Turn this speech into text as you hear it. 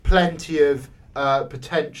plenty of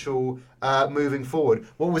potential moving forward.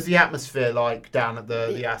 What was the atmosphere like down at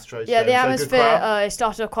the Astros? Yeah, the atmosphere, it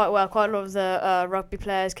started off quite well. Quite a lot of the rugby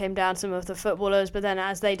players came down, some of the footballers, but then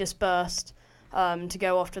as they dispersed to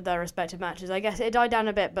go off to their respective matches, I guess it died down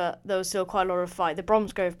a bit, but there was still quite a lot of fight. The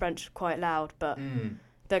Bromsgrove bench was quite loud, but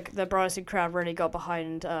the Bryanston crowd really got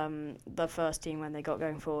behind the first team when they got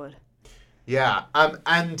going forward. Yeah,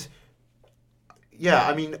 and yeah,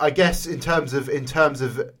 I mean, I guess in terms of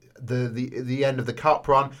the end of the cup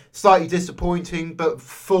run, slightly disappointing, but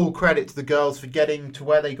full credit to the girls for getting to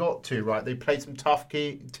where they got to. Right, they played some tough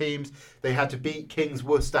teams. They had to beat Kings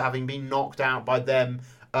Worcester, having been knocked out by them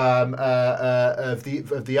of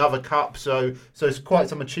the other cup. So it's quite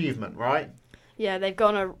some achievement, right? Yeah, they've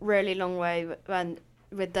gone a really long way, and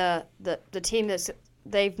with the team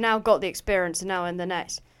they've now got the experience now in the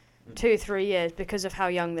next 2-3 years because of how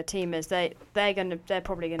young the team is. They're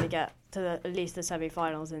probably gonna get to at least the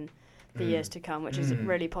semi-finals in the years to come, which is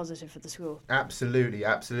really positive for the school. Absolutely,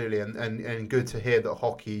 and good to hear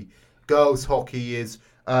that girls hockey is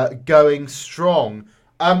going strong.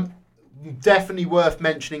 Definitely worth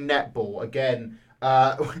mentioning netball again.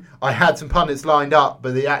 I had some pundits lined up,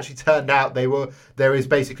 but they actually turned out there is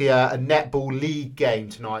basically a netball league game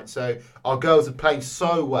tonight. So our girls are playing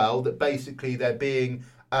so well that basically they're playing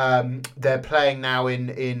now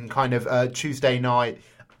in kind of Tuesday night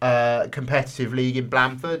competitive league in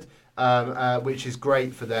Blandford, which is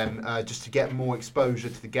great for them just to get more exposure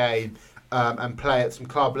to the game and play at some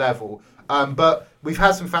club level. But we've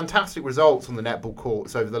had some fantastic results on the netball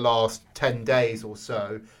courts over the last 10 days or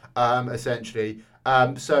so, essentially.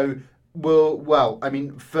 So I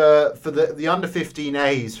mean, for the under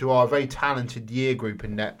 15As, who are a very talented year group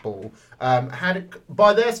in netball, had,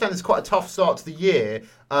 by their standards, quite a tough start to the year,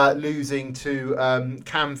 losing to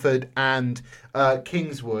Camford and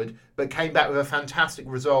Kingswood, but came back with a fantastic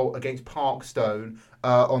result against Parkstone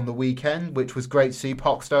on the weekend, which was great to see.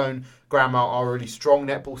 Parkstone Grammar are a really strong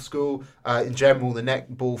netball school. In general, the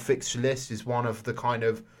netball fixture list is one of the kind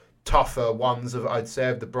of tougher ones I'd say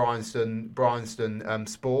of the Bryanston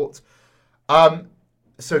sport.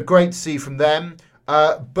 So great to see from them.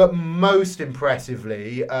 But most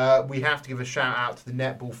impressively, we have to give a shout out to the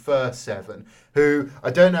Netball First Seven, who,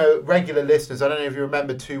 I don't know, regular listeners, I don't know if you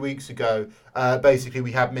remember 2 weeks ago, basically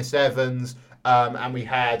we had Miss Evans and we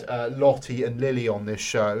had Lottie and Lily on this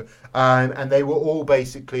show, and they were all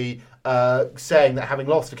basically saying that having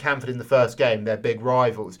lost to Camford in the first game, their big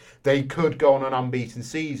rivals, they could go on an unbeaten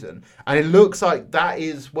season. And it looks like that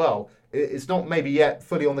is, well, it's not maybe yet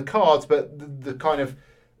fully on the cards, but the kind of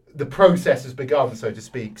the process has begun, so to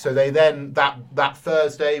speak. So they then, that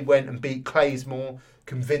Thursday, went and beat Claysmore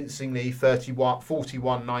convincingly,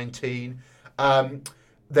 41-19.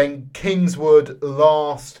 Then Kingswood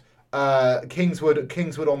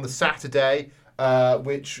Kingswood on the Saturday,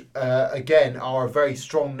 which again are a very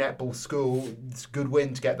strong netball school. It's a good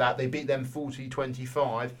win to get that. They beat them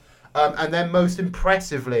 40-25. And then most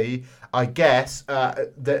impressively, I guess,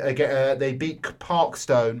 they beat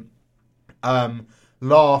Parkstone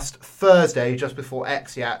last Thursday, just before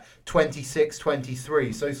Exeat,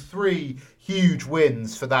 26-23. So 3 huge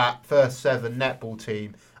wins for that First Seven netball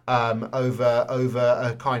team over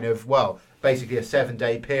a kind of, well, basically a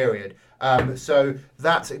 7-day period. So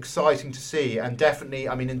that's exciting to see. And definitely,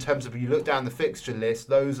 I mean, in terms of, you look down the fixture list,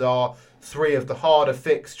 those are 3 of the harder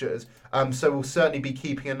fixtures. So we'll certainly be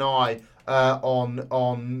keeping an eye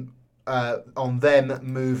on them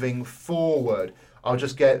moving forward. I'm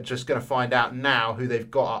just going to find out now who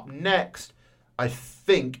they've got up next. I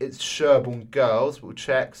think it's Sherborne Girls. We'll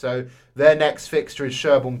check. So their next fixture is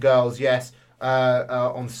Sherborne Girls, yes,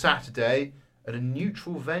 on Saturday at a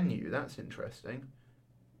neutral venue. That's interesting.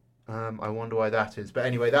 I wonder why that is. But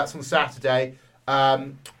anyway, that's on Saturday.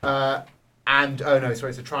 It's a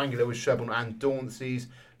triangular with Sherborne and Dauntsey's.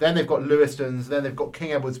 Then they've got Lewiston's. Then they've got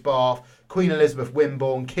King Edward's Bath, Queen Elizabeth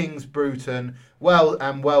Wimborne, Kings Bruton,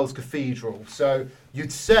 and Wells Cathedral. So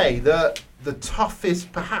you'd say that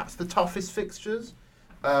perhaps the toughest fixtures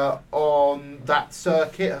on that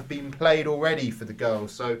circuit have been played already for the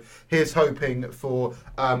girls. So here's hoping for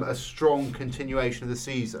a strong continuation of the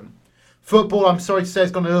season. Football, I'm sorry to say,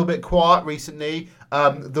 has gone a little bit quiet recently.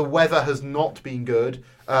 The weather has not been good,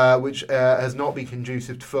 which has not been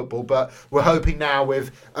conducive to football. But we're hoping now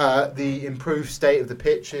with the improved state of the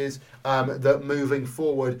pitches that moving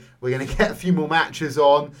forward, we're going to get a few more matches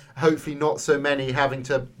on. Hopefully not so many having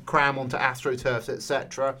to cram onto AstroTurfs,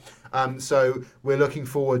 etc. So we're looking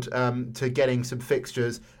forward to getting some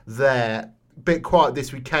fixtures there. Bit quiet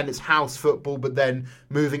this weekend, it's house football, but then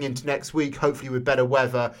moving into next week, hopefully with better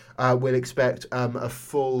weather, we'll expect a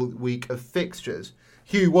full week of fixtures.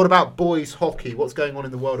 Hugh, what about boys hockey? What's going on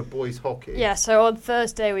in the world of boys hockey? Yeah, so on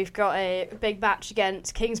Thursday we've got a big match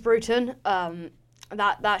against Kings Bruton.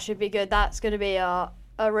 That should be good. That's going to be a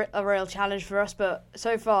real challenge for us, but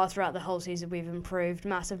so far throughout the whole season we've improved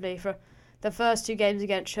massively. For the first 2 games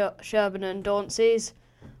against Sherburne and Dauntsies,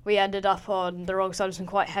 we ended up on the wrong side of some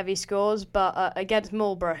quite heavy scores, but against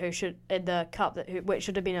Marlborough, who should in the cup, which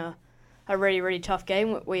should have been a really, really tough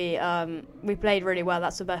game, we played really well.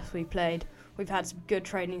 That's the best we played. We've had some good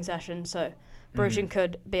training sessions, so Bruton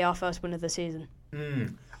could be our first win of the season.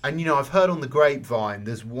 And, you know, I've heard on the grapevine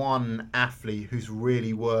there's one athlete who's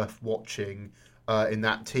really worth watching in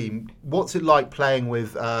that team. What's it like playing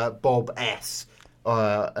with Bob S.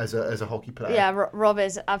 As a hockey player? Yeah, Rob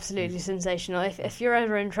is absolutely sensational. If you're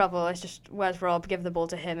ever in trouble, it's just, where's Rob? Give the ball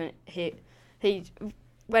to him, and if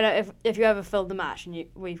you ever filled the match and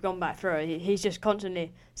we've gone back through, he's just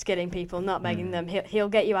constantly skidding people, nutmegging them. He'll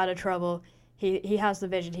get you out of trouble. He has the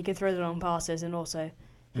vision. He can throw the long passes, and also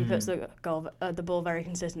he puts the ball very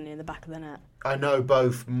consistently in the back of the net. I know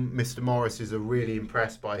both Mr. Morrises are really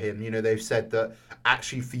impressed by him. You know, they've said that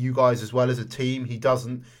actually for you guys as well as a team,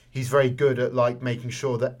 he's very good at like making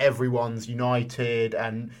sure that everyone's united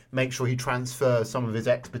and make sure he transfers some of his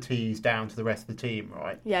expertise down to the rest of the team,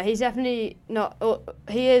 right? Yeah, he's definitely not.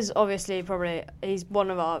 He is obviously he's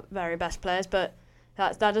one of our very best players, but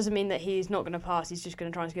that doesn't mean that he's not going to pass. He's just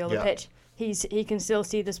going to try and scale the pitch. He can still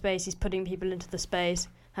see the space. He's putting people into the space,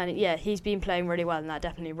 and he's been playing really well, and that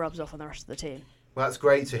definitely rubs off on the rest of the team. Well, that's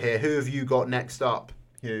great to hear. Who have you got next up,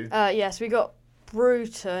 Hugh? Yes, we got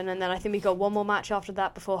Bruton, and then I think we got one more match after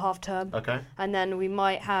that before half term. Okay. And then we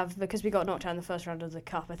might have, because we got knocked out in the first round of the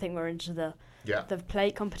cup, I think we're into the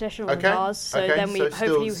plate competition with ours. So then we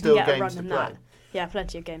hopefully we can get a run in that. Yeah,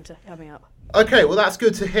 plenty of games coming up. Okay, well that's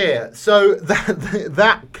good to hear. So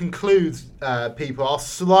that concludes, people, our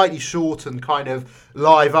slightly shortened kind of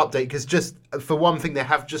live update, because just for one thing, there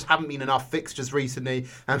haven't been enough fixtures recently,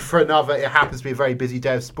 and for another, it happens to be a very busy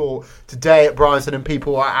day of sport today at Bryanston, and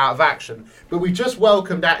people are out of action. But we just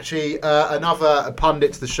welcomed actually another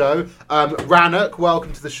pundit to the show, Rannoch.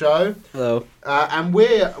 Welcome to the show. Hello. And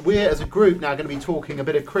we're as a group now going to be talking a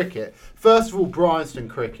bit of cricket. First of all, Bryanston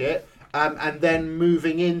cricket. And then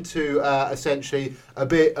moving into essentially a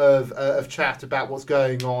bit of chat about what's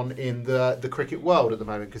going on in the cricket world at the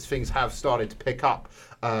moment, because things have started to pick up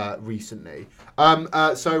recently.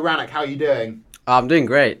 So, Rannoch, how are you doing? I'm doing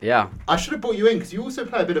great, yeah. I should have brought you in because you also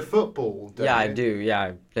play a bit of football, don't you? I do, yeah.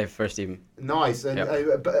 I play first team. Nice. And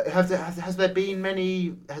but have you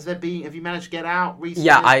managed to get out recently?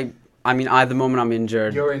 Yeah, I mean, at the moment I'm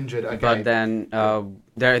injured. You're injured, okay. But then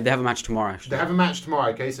they have a match tomorrow, actually. They have a match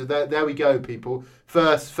tomorrow, okay. So there we go, people.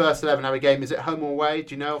 First 11-hour game. Is it home or away?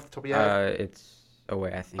 Do you know off the top of your head? It's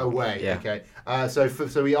away, I think. Away, yeah. Okay.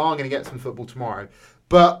 So we are going to get some football tomorrow.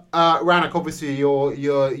 But Rannoch, obviously,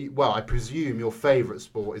 well, I presume your favourite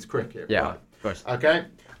sport is cricket. Yeah, right? of course. Okay.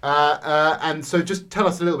 And so just tell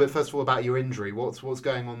us a little bit, first of all, about your injury. What's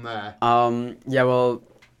going on there? Yeah, well,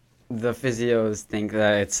 the physios think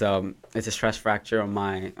that it's a stress fracture on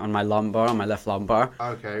my lumbar, on my left lumbar.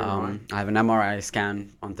 Okay, right. I have an MRI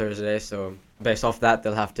scan on Thursday, so based off that,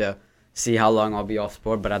 they'll have to see how long I'll be off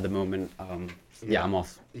sport. But at the moment, I'm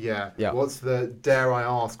off. Yeah. Yeah. Dare I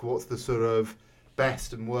ask, what's the sort of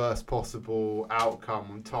best and worst possible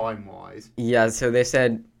outcome time-wise? Yeah, so they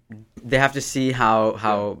said they have to see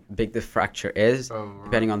how big the fracture is. Oh, right.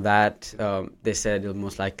 Depending on that, they said it'll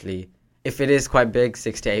most likely, if it is quite big,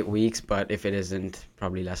 6 to 8 weeks, but if it isn't,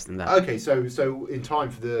 probably less than that. Okay, so in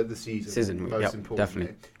time for the season, most importantly.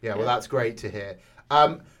 Definitely. Yeah, well, that's great to hear.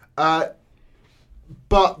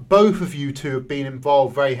 But both of you two have been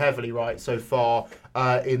involved very heavily, right, so far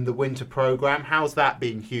in the winter programme. How's that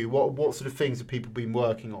been, Hugh? What sort of things have people been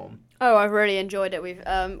working on? Oh, I've really enjoyed it. We've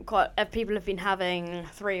people have been having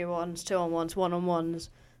 3-on-1s, 2-on-1s, 1-on-1s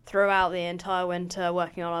throughout the entire winter,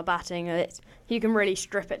 working on our batting. You can really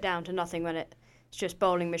strip it down to nothing when it's just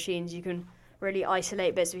bowling machines. You can really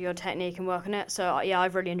isolate bits of your technique and work on it. So yeah,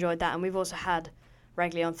 I've really enjoyed that. And we've also had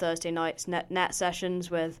regularly on Thursday nights net sessions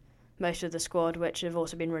with most of the squad, which have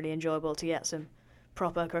also been really enjoyable to get some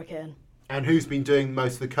proper cricket in. And who's been doing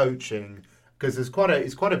most of the coaching? Because it's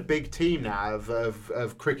quite a big team now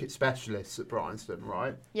of cricket specialists at Bryanston,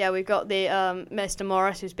 right? Yeah, we've got the Mr.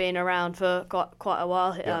 Morris, who's been around for quite a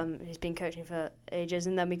while. Yeah. He's been coaching for ages,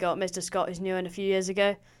 and then we got Mr. Scott, who's new in a few years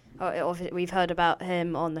ago. We've heard about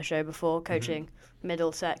him on the show before, coaching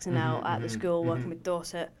Middlesex, and now at the school working with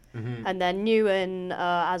Dorset. Mm-hmm. And then new in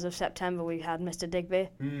as of September, we had Mr. Digby,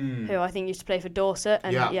 who I think used to play for Dorset,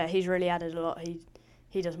 and yeah, he's really added a lot.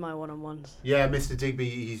 he does my one-on-ones. Yeah, Mr. Digby,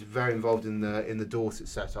 he's very involved in the Dorset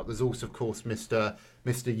setup. There's also, of course, Mr.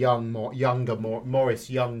 Morris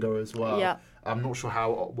Younger as well. Yeah. I'm not sure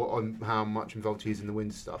how much involved he is in the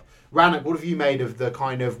winter stuff. Rannoch, what have you made of the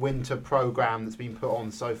kind of winter program that's been put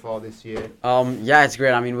on so far this year? Yeah, it's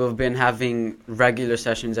great. I mean, we've been having regular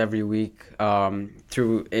sessions every week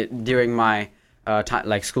through it during my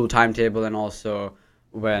school timetable, and also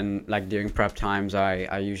when during prep times,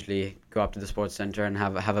 I usually go up to the sports center and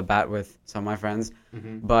have a bat with some of my friends.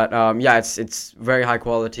 Mm-hmm. But yeah, it's very high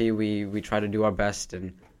quality. We try to do our best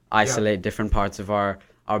and isolate different parts of our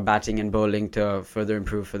batting and bowling to further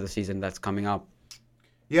improve for the season that's coming up.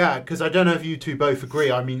 Yeah, because I don't know if you two both agree.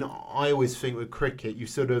 I mean, I always think with cricket, you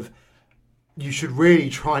should really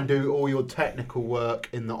try and do all your technical work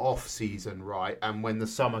in the off season, right? And when the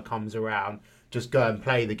summer comes around, just go and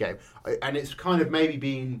play the game. And it's kind of maybe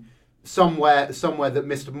been somewhere that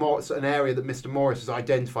Mr. Morris, an area that Mr. Morris has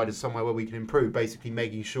identified as somewhere where we can improve. Basically,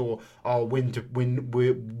 making sure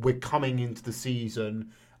we're coming into the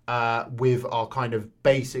season with our kind of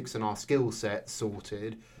basics and our skill set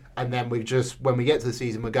sorted. And then when we get to the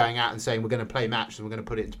season, we're going out and saying we're going to play matches and we're going to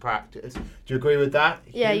put it into practice. Do you agree with that?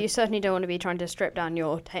 Yeah, you certainly don't want to be trying to strip down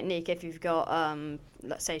your technique if you've got,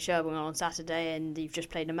 let's say, Sherborne on Saturday and you've just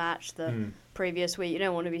played a match the previous week. You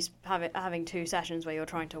don't want to be having 2 sessions where you're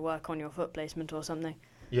trying to work on your foot placement or something.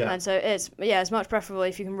 Yeah. And so it's much preferable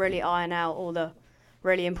if you can really iron out all the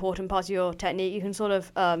really important parts of your technique. You can sort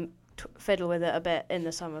of fiddle with it a bit in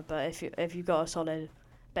the summer, but if you've got a solid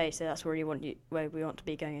base, that's where we want to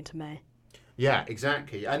be going into May. Yeah,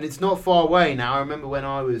 exactly. And it's not far away now. I remember when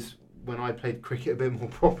I played cricket a bit more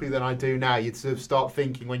properly than I do now, you'd sort of start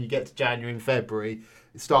thinking when you get to January and February,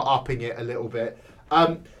 start upping it a little bit.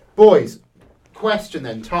 Boys, question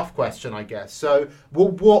then, tough question, I guess. So,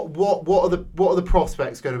 what are the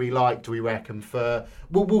prospects going to be like? Do we reckon for?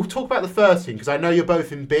 We'll talk about the first team because I know you're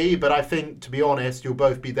both in B, but I think to be honest, you'll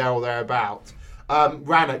both be there or thereabouts.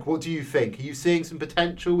 Rannoch, what do you think? Are you seeing some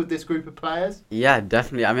potential with this group of players? Yeah,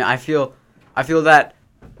 definitely. I mean, I feel that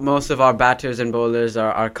most of our batters and bowlers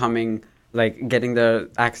are coming, getting their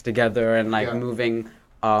acts together and moving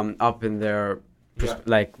up in their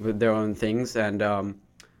with their own things. And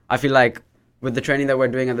I feel like with the training that we're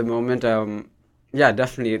doing at the moment,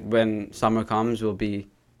 definitely when summer comes, we'll be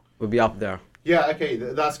up there. Yeah, okay,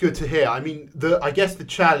 that's good to hear. I mean, I guess the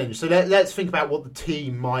challenge, so let's think about what the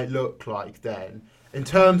team might look like then. In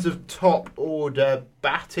terms of top order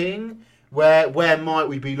batting, where might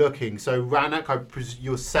we be looking? So Rannoch,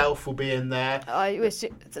 yourself will be in there. It was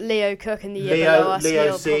Leo Cook in the year below us.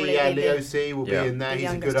 Leo C will be in there.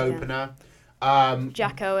 He's a good opener.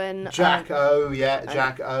 Jack Owen. Jack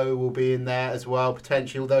O will be in there as well,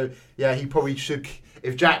 potentially, although, he probably should...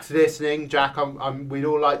 If Jack's listening, Jack, we'd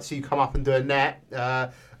all like to see you come up and do a net,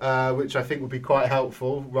 which I think would be quite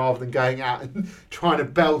helpful, rather than going out and trying to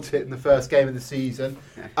belt it in the first game of the season.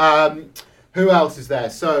 Who else is there?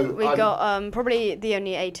 So we've got probably the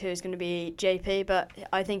only A2 is going to be JP, but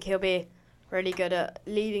I think he'll be really good at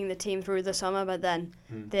leading the team through the summer. But then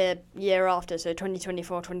the year after, so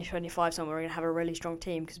 2024, 2025, somewhere we're going to have a really strong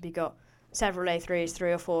team because we've got several A3s,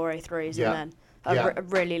 3 or 4 A3s, and then a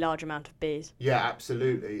really large amount of Bs. Yeah,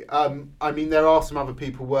 absolutely. I mean, there are some other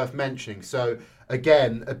people worth mentioning. So,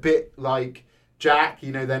 again, a bit like Jack,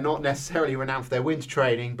 they're not necessarily renowned for their winter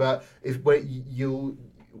training, but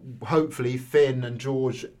hopefully Finn and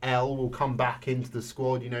George L will come back into the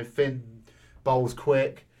squad. Finn bowls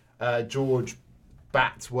quick, George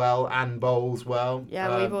bats well and bowls well.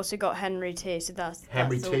 Yeah, we've also got Henry T. So that's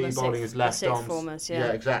Henry T bowling as left arm. Formers, yeah,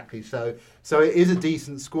 exactly. So it is a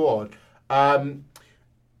decent squad.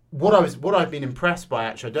 What I've been impressed by,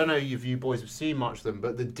 actually, I don't know if you boys have seen much of them,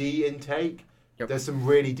 but the D intake, there's some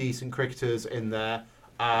really decent cricketers in there.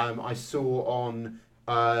 I saw on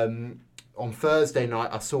Thursday night,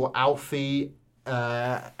 I saw Alfie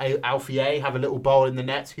A have a little bowl in the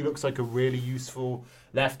nets. He looks like a really useful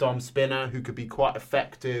left arm spinner who could be quite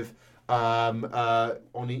effective in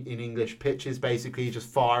English pitches, basically just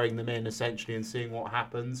firing them in essentially and seeing what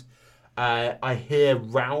happens. I hear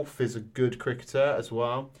Ralph is a good cricketer as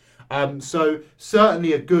well. So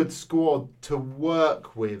certainly a good squad to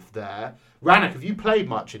work with there. Rannoch, have you played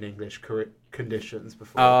much in English conditions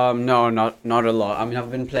before? No, not a lot. I mean,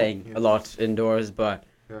 I've been playing a lot indoors, but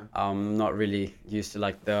I'm not really used to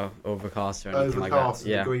the overcast or anything like that. Overcast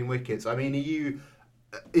and the green wickets. I mean,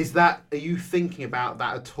 are you thinking about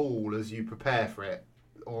that at all as you prepare for it?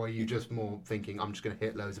 Or are you just more thinking, I'm just going to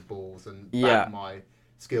hit loads of balls and back my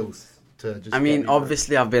skills? I mean,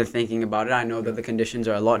 obviously, I've been thinking about it. I know that the conditions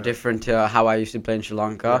are a lot different to how I used to play in Sri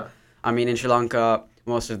Lanka. I mean, in Sri Lanka,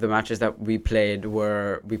 most of the matches that we played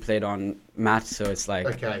on mats, so it's like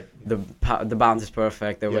Okay. the bounce is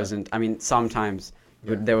perfect. There Yeah. wasn't. I mean, sometimes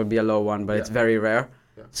Yeah. there would be a low one, but it's Yeah. very rare.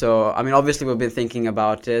 Yeah. So I mean, obviously we've been thinking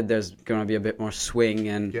about it. There's gonna be a bit more swing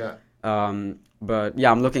and. Yeah. But yeah,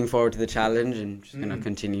 I'm looking forward to the challenge and just gonna Mm.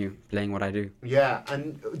 continue playing what I do. Yeah,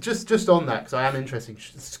 and just on that, because I am interested,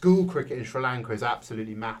 school cricket in Sri Lanka is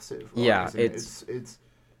absolutely massive. Right? Yeah, Isn't it? it's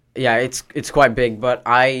Yeah, it's quite big. But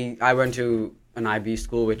I went to an IB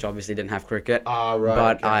school, which obviously didn't have cricket. right.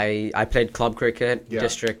 But okay. I played club cricket, Yeah.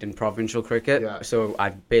 district and provincial cricket. Yeah. So I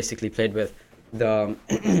basically played with the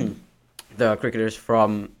the cricketers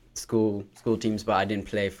from school teams, but I didn't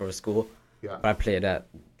play for a school. Yeah. But I played at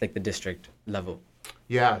like the district level.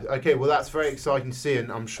 Yeah. Okay. Well, that's very exciting to see,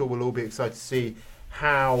 and I'm sure we'll all be excited to see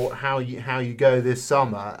how you go this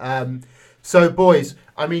summer. So, boys,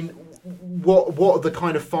 I mean, what are the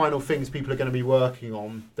kind of final things people are going to be working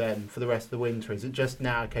on then for the rest of the winter? Is it just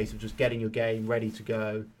now a case of just getting your game ready to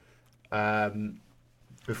go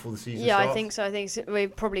before the season Yeah, starts? I think so. I think we're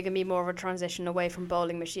probably going to be more of a transition away from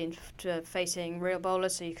bowling machines to facing real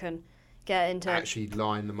bowlers, so you can get into Actually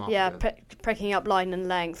line them up. yeah, again. pricking up line and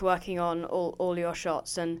length, working on all your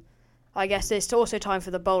shots, and I guess it's also time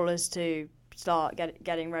for the bowlers to start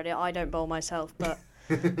getting ready. I don't bowl myself, but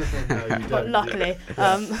No, you but don't. luckily,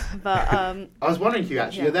 I was wondering, Hugh,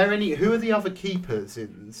 actually, Yeah. are there any? Who are the other keepers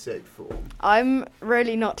in sixth form? I'm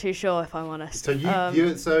really not too sure if I'm honest. So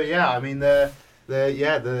I mean the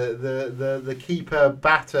keeper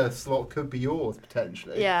batter slot could be yours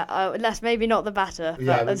potentially. Yeah, less maybe not the batter, but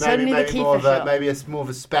Yeah, but certainly the maybe keeper more of shot. more of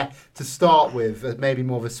a to start with, maybe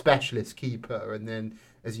more of a specialist keeper, and then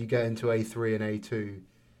as you get into A3 and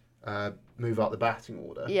A2, move up the batting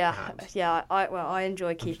order. Yeah, perhaps. yeah. I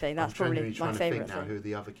enjoy keeping. That's I'm probably genuinely my trying to favourite think now thing. who are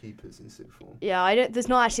the other keepers in sixth form. Yeah, I don't. There's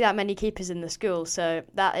not actually that many keepers in the school, so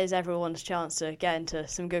that is everyone's chance to get into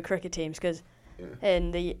some good cricket teams. Because in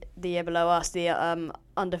the year below us, the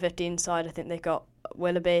under 15 side, I think they've got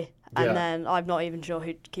Willoughby, and Yeah. then I'm not even sure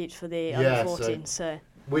who keeps for the Yeah, under 14. So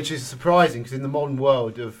Which is surprising because in the modern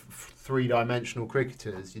world of three-dimensional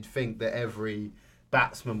cricketers, you'd think that every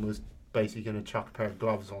batsman was basically going to chuck a pair of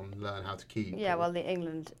gloves on and learn how to keep. yeah, well, the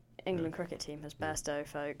England cricket team has Bairstow,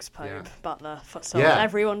 Folkes, Pope, Yeah. Butler, so Yeah.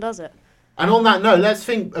 everyone does it. And on that note, let's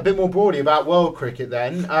think a bit more broadly about world cricket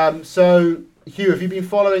then. So, Hugh, have you been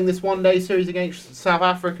following this one-day series against South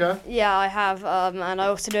Africa? Yeah, I have, and I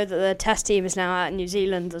also know that the test team is now out in New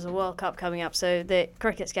Zealand. There's a World Cup coming up, so the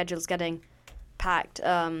cricket schedule's getting packed.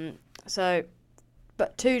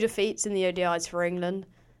 But 2 defeats in the ODIs for England,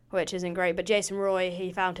 which isn't great. But Jason Roy,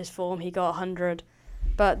 he found his form. He got 100.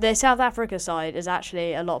 But the South Africa side is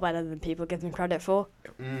actually a lot better than people give them credit for.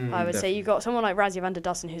 I would say you've got someone like Razzie van der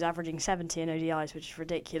Dussen who's averaging 70 in ODIs, which is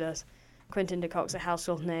ridiculous. Quinton de Kock's a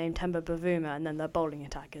household name, Temba Bavuma, and then the bowling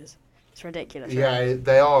attackers. It's ridiculous. Yeah,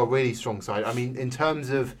 they are a really strong side. I mean, in terms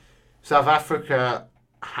of South Africa,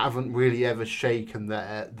 haven't really ever shaken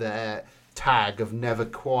their tag of never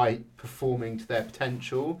quite performing to their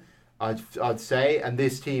potential, I'd say. And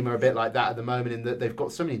this team are a bit like that at the moment in that they've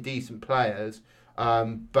got so many decent players,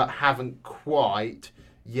 but haven't quite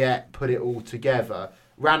yet put it all together.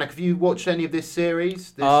 Ranak, have you watched any of this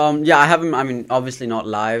series? Yeah, I haven't. I mean, obviously not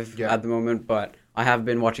live Yeah. at the moment, but I have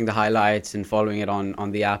been watching the highlights and following it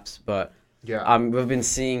on the apps. But Yeah. we've been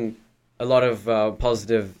seeing a lot of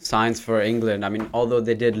positive signs for England. I mean, although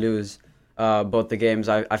they did lose both the games,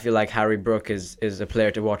 I feel like Harry Brook is a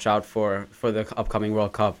player to watch out for the upcoming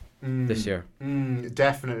World Cup this year.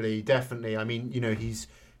 Definitely. I mean,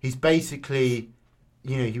 he's basically,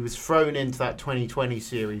 he was thrown into that 2020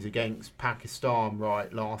 series against Pakistan,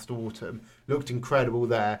 right, last autumn. Looked incredible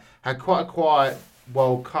there. Had quite a quiet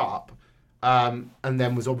World Cup, and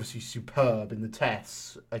then was obviously superb in the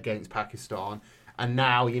tests against Pakistan. And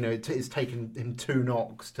now, it's taken him 2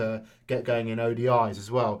 knocks to get going in ODIs as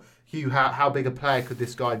well. Hugh, how big a player could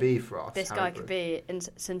this guy be for us? This Harry guy Brook? could be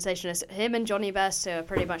sensational. Him and Johnny Bairstow are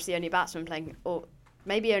pretty much the only batsmen playing, or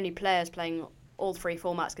maybe only players playing all 3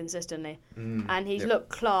 formats consistently. And he's looked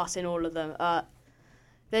class in all of them.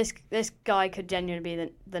 This guy could genuinely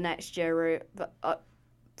be the next Joe Root,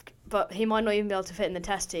 but he might not even be able to fit in the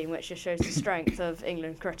test team, which just shows the strength of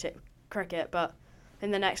England cricket. But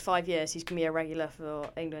in the next 5 years, he's going to be a regular for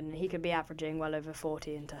England, and he could be averaging well over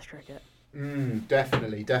 40 in test cricket.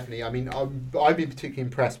 Definitely. I mean, I've been particularly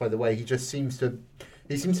impressed by the way he seems to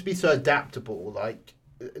be so adaptable, like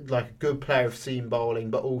a good player of seam bowling,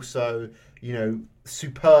 but also,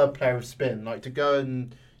 superb player of spin. Like to go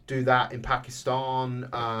and do that in Pakistan,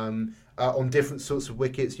 on different sorts of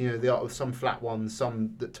wickets. You know, there are some flat ones,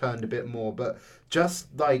 some that turned a bit more, but just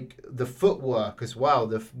like the footwork as well,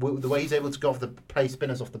 the way he's able to go off the play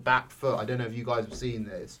spinners off the back foot. I don't know if you guys have seen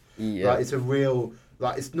this. Yeah. Like, it's a real,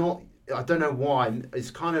 like, it's not. I don't know why.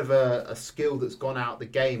 It's kind of a skill that's gone out the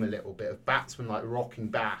game a little bit, of batsmen like rocking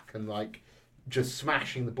back and like just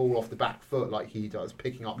smashing the ball off the back foot like he does,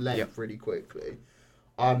 picking up length really quickly.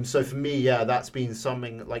 So for me, yeah, that's been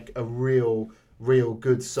something like a real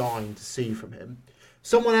good sign to see from him.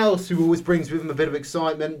 Someone else who always brings with him a bit of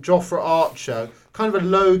excitement, Jofra Archer. Kind of a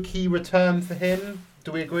low-key return for him.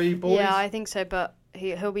 Do we agree, boys? Yeah, I think so, but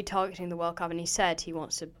he'll be targeting the World Cup, and he said he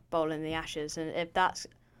wants to bowl in the Ashes, and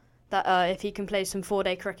if he can play some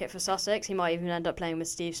 4-day cricket for Sussex, he might even end up playing with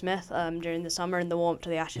Steve Smith during the summer in the warm-up to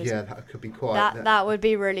the Ashes. Yeah, that could be quite... That would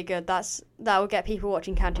be really good. That would get people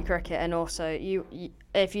watching county cricket, and also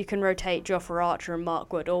if you can rotate Jofra Archer and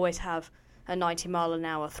Mark Wood, always have a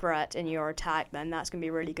 90-mile-an-hour threat in your attack, then that's going to be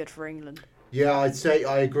really good for England. Yeah, I'd say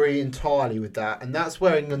I agree entirely with that. And that's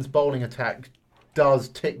where England's bowling attack does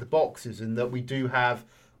tick the boxes, in that we do have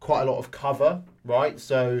quite a lot of cover, right?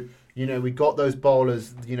 So, you know, we got those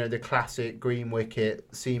bowlers, you know, the classic green wicket,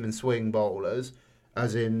 seam and swing bowlers,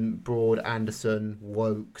 as in Broad, Anderson,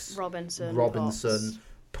 Wokes, Robinson,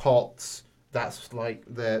 Potts. That's like,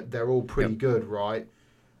 they're all pretty good, right?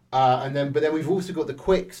 But then we've also got the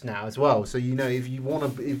quicks now as well. So, you know, if you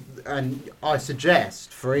want to, and I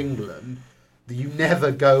suggest for England that you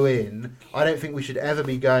never go in. I don't think we should ever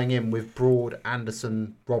be going in with Broad,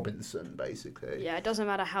 Anderson, Robinson, basically. Yeah, it doesn't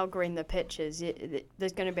matter how green the pitch is.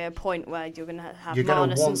 There's going to be a point where you're going to have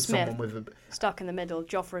Marnus and Smith stuck in the middle.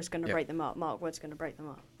 Joffrey's going to break them up. Mark Wood's going to break them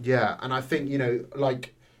up. Yeah, and I think, you know,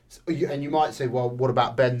 like, and you might say, well, what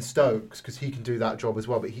about Ben Stokes? Because he can do that job as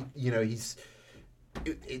well. But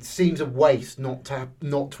it seems a waste not to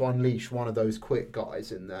unleash one of those quick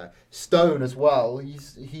guys in there. Stone as well.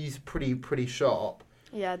 He's pretty sharp.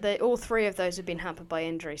 Yeah, all three of those have been hampered by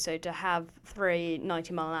injury. So to have 3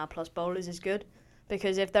 90-mile-an-hour plus bowlers is good,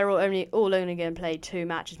 because if they're all only going to play 2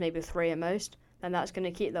 matches, maybe 3 at most, then that's going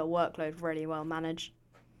to keep their workload really well managed.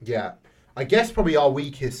 Yeah. I guess probably our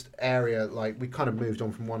weakest area, like, we kind of moved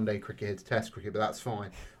on from one-day cricket here to Test cricket, but that's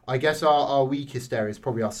fine. I guess our weakest area is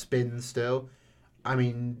probably our spin still. I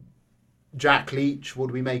mean, Jack Leach, what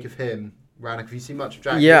do we make of him? Rannick, have you seen much of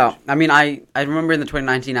Jack Leach? Yeah, I mean, I remember in the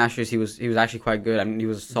 2019 Ashes he was actually quite good. I mean, he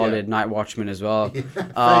was a solid night watchman as well.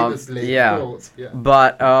 Famously, of course. Yeah.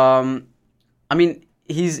 But I mean,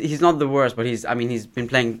 he's not the worst, but he's been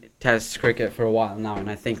playing Test cricket for a while now, and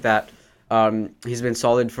I think that he's been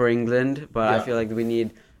solid for England. But I feel like we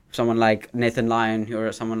need someone like Nathan Lyon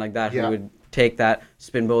or someone like that who would take that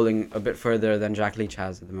spin bowling a bit further than Jack Leach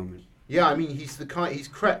has at the moment. Yeah, I mean, his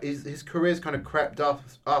career's kind of crept up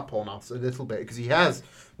on us a little bit, because he has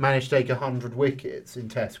managed to take 100 wickets in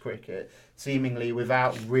Test cricket, seemingly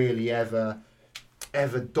without really ever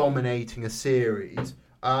dominating a series.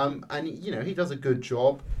 And you know, he does a good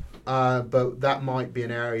job, but that might be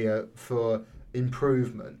an area for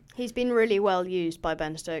improvement. He's been really well used by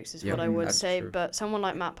Ben Stokes, is what I would say. True. But someone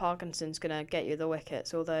like Matt Parkinson's going to get you the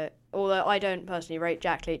wickets. Although I don't personally rate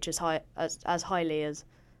Jack Leach as highly as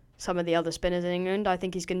some of the other spinners in England. I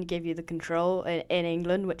think he's going to give you the control in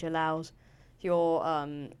England, which allows your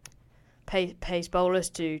pace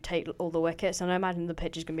bowlers to take all the wickets. And I imagine the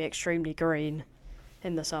pitch is going to be extremely green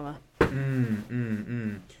in the summer.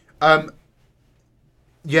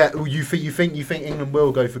 Yeah, you think England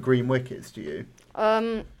will go for green wickets? Do you?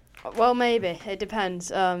 Well, maybe it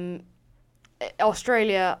depends.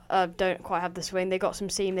 Australia don't quite have the swing. They got some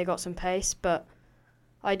seam, they got some pace, but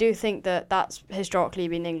I do think that that's historically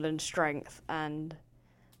been England's strength, and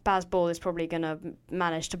Bazball is probably going to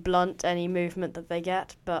manage to blunt any movement that they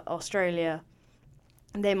get, but Australia,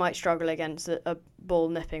 they might struggle against a ball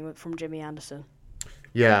nipping from Jimmy Anderson.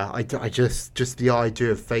 Yeah, I just the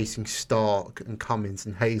idea of facing Stark and Cummins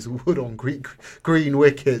and Hazelwood on green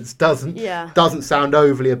wickets doesn't sound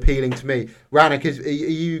overly appealing to me.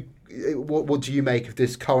 Rannick, what do you make of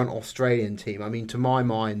this current Australian team? I mean, to my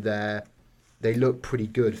mind, they look pretty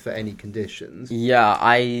good for any conditions. Yeah,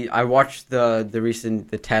 I watched the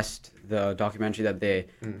documentary that they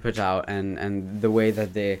put out, and the way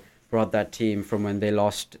that they brought that team from when they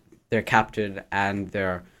lost their captain and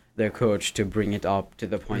their coach to bring it up to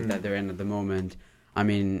the point that they're in at the moment. I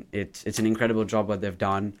mean, it's an incredible job what they've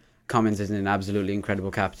done. Cummins is an absolutely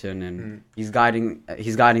incredible captain, and he's guiding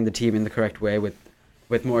the team in the correct way with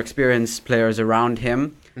more experienced players around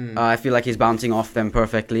him. I feel like he's bouncing off them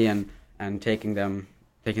perfectly and taking them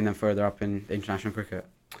further up in international cricket.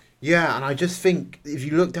 Yeah, and I just think if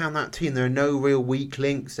you look down that team, there are no real weak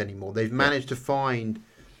links anymore. They've managed to find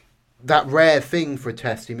that rare thing for a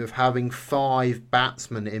Test team of having 5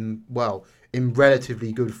 batsmen in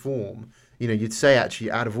relatively good form. You know, you'd say actually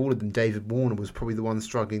out of all of them, David Warner was probably the one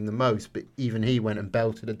struggling the most, but even he went and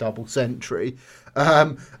belted a double century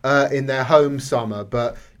in their home summer.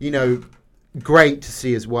 But, you know, great to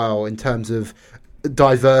see as well in terms of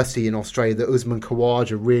diversity in Australia that Usman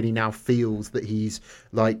Khawaja really now feels that he's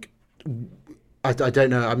like, I don't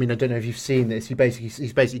know. I mean, I don't know if you've seen this.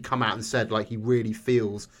 He's basically come out and said like he really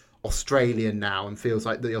feels Australian now and feels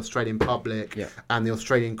like the Australian public and the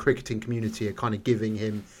Australian cricketing community are kind of giving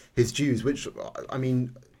him his dues, which, I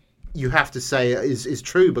mean, you have to say is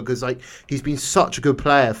true because like he's been such a good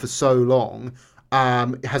player for so long,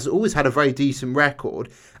 has always had a very decent record,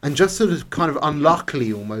 and just sort of kind of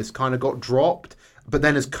unluckily almost kind of got dropped, but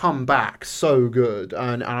then has come back so good,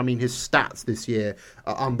 and I mean his stats this year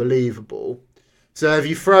are unbelievable. So if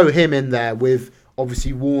you throw him in there with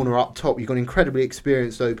obviously Warner up top, you've got an incredibly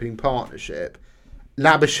experienced opening partnership.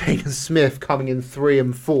 Labuschagne and Smith coming in 3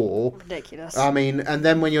 and 4. Ridiculous. I mean, and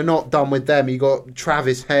then when you're not done with them, you got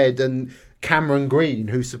Travis Head and Cameron Green,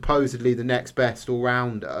 who's supposedly the next best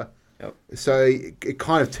all-rounder. Yep. So it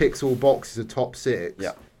kind of ticks all boxes of top 6.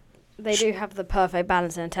 Yeah. They do have the perfect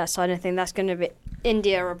balance in a Test side. I think that's going to be...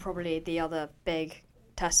 India are probably the other big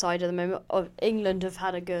Test side at the moment. England have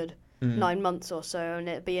had a good 9 months or so, and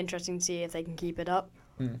it'd be interesting to see if they can keep it up.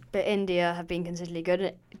 But India have been consistently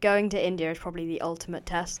good. Going to India is probably the ultimate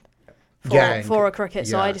test for a cricket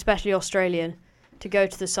side, especially Australian. To go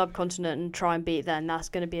to the subcontinent and try and beat them, that's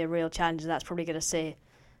going to be a real challenge. That's probably going to see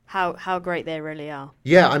how great they really are.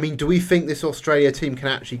 Yeah, I mean, do we think this Australia team can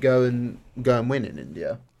actually go and win in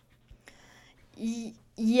India?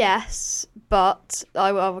 Yes, but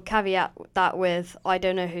I will caveat that with I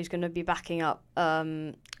don't know who's going to be backing up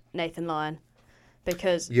Nathan Lyon.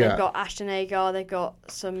 Because they've got Ashton Agar, they've got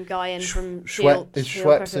some guy in from Shield. Is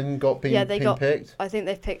Swepson picked? I think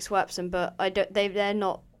they've picked Swepson, but they're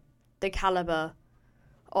not the calibre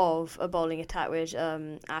of a bowling attack with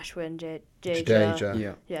Ashwin,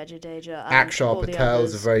 Jadeja. Jadeja. Akshar Patel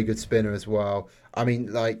is a very good spinner as well. I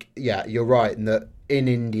mean, like, yeah, you're right in that in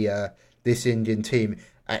India, this Indian team...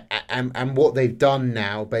 And what they've done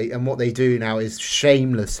now, and what they do now is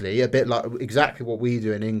shamelessly, a bit like exactly what we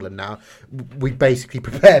do in England now. We basically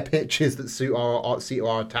prepare pitches that suit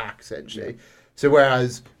our attack, essentially. So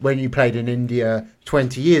whereas when you played in India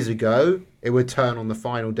 20 years ago, it would turn on the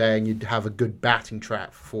final day and you'd have a good batting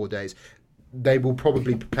track for 4 days. They will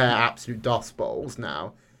probably prepare absolute dust bowls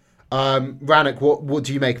now. Rannick, what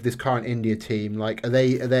do you make of this current India team? Like, are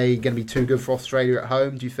they going to be too good for Australia at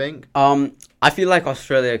home? Do you think? I feel like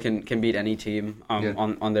Australia can beat any team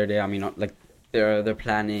on their day. I mean, like their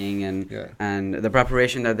planning and the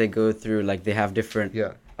preparation that they go through. Like they have different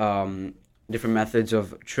methods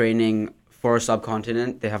of training for a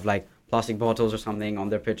subcontinent. They have like plastic bottles or something on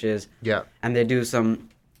their pitches. Yeah, and they do some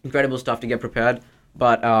incredible stuff to get prepared.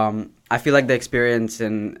 But I feel like the experience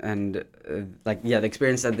the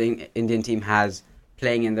experience that the Indian team has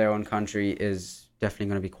playing in their own country is definitely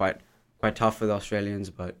going to be quite tough for the Australians.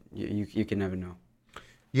 But you can never know.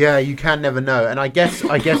 Yeah, you can never know. And I guess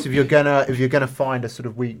if you're gonna find a sort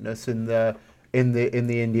of weakness in the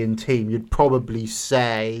Indian team, you'd probably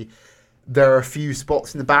say there are a few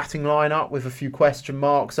spots in the batting lineup with a few question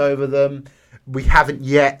marks over them. We haven't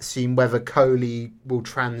yet seen whether Kohli will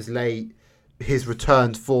translate his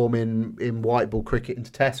returned form in white ball cricket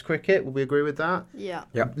into Test cricket. Will we agree with that? Yeah.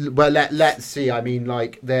 Well, let's see. I mean,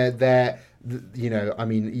 like they're I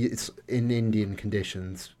mean, it's in Indian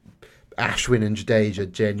conditions. Ashwin and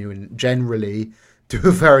Jadeja generally do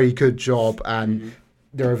a very good job, and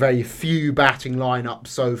there are very few batting lineups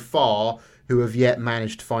so far who have yet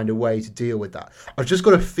managed to find a way to deal with that. I've just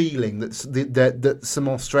got a feeling that some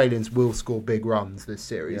Australians will score big runs this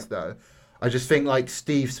series, though. I just think like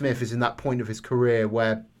Steve Smith is in that point of his career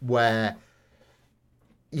where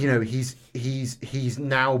he's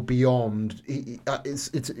now beyond.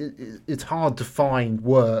 It's hard to find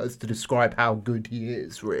words to describe how good he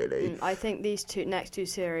is. Really, I think these next two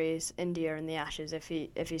series, India and the Ashes, if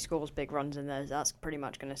he scores big runs in those, that's pretty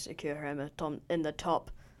much going to secure him in the top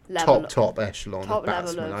level, top echelon, top of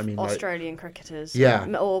level batsmen. of I mean, Australian cricketers. Yeah,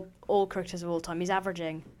 all cricketers of all time. He's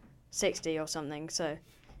averaging 60 or something. So.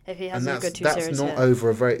 If he has a good two series, that's not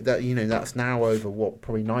over that's now over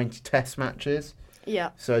probably 90 Test matches. Yeah.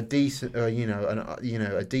 So a decent, a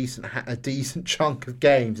decent chunk of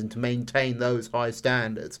games, and to maintain those high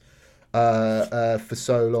standards, for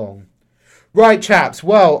so long. Right, chaps.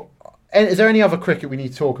 Well, is there any other cricket we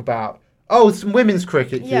need to talk about? Oh, some women's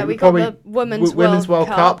cricket. Yeah, we got the Women's World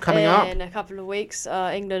Cup coming up in a couple of weeks.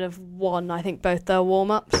 England have won, I think, both their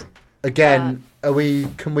warm-ups. Again,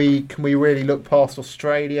 Can we really look past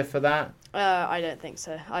Australia for that? I don't think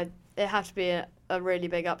so. It have to be a really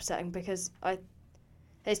big upsetting because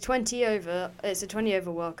it's 20 over. It's a 20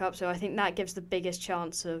 over World Cup, so I think that gives the biggest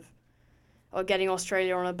chance of getting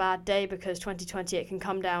Australia on a bad day, because 2020 it can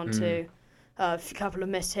come down to a couple of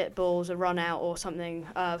missed hit balls, a run out or something.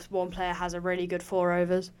 One player has a really good 4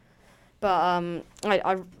 overs. But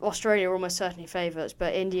Australia are almost certainly favourites,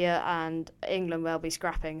 but India and England will be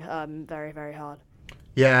scrapping very, very hard.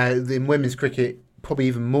 Yeah, in women's cricket, probably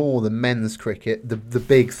even more than men's cricket, the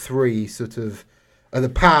big three sort of are the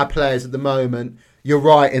power players at the moment. You're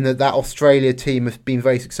right in that Australia team has been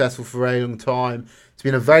very successful for a very long time. It's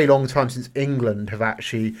been a very long time since England have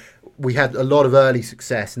actually... We had a lot of early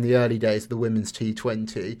success in the early days of the women's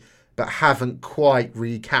T20, but haven't quite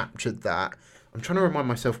recaptured that. I'm trying to remind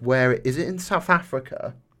myself where it is. It in South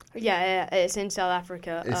Africa? Yeah, it's in South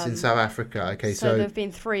Africa. It's in South Africa. Okay, so there have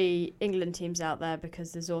been 3 England teams out there,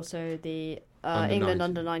 because there's also the England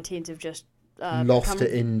under-19s have just lost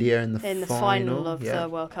to India in the final of the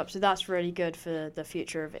World Cup. So that's really good for the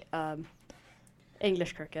future of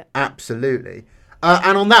English cricket. Absolutely.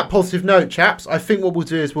 And on that positive note, chaps, I think what we'll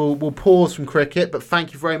do is we'll pause from cricket, but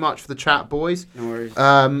thank you very much for the chat, boys. No worries.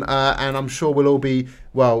 And I'm sure we'll all be,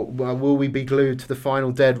 will we be glued to the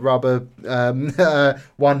final dead rubber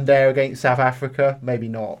one day against South Africa? Maybe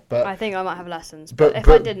not, but I think I might have lessons. But if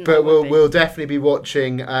I didn't, we'll definitely be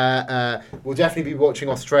watching. Australia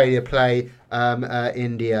play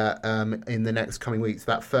India in the next coming weeks.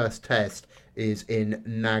 That first test is in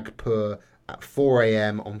Nagpur at 4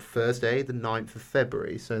 a.m. on Thursday, the 9th of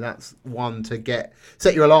February. So that's one to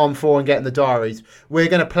set your alarm for and get in the diaries. We're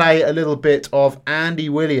going to play a little bit of Andy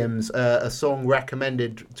Williams, a song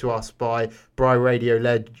recommended to us by Bry Radio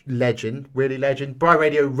legend, really legend, Bry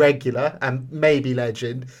Radio regular and maybe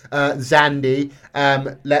legend, Zandy.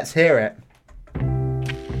 Let's hear it.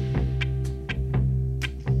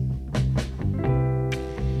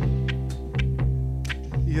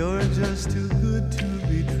 You're just too good to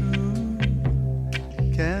be true.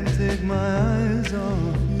 Can't take my eyes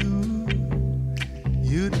off you.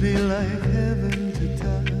 You'd be like heaven to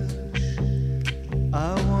touch.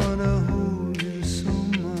 I wanna hold you so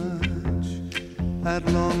much. At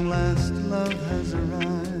long last love has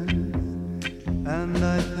arrived, and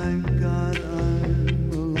I thank God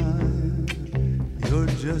I'm alive. You're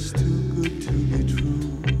just too good to be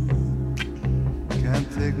true. Can't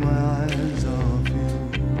take my eyes off you.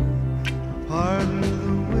 Pardon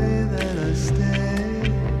the way that I stay.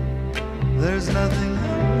 There's nothing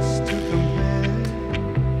else to compare.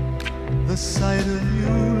 The sight of you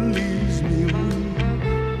leaves me weak.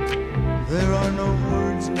 There are no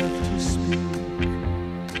words left to speak.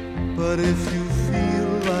 But if you feel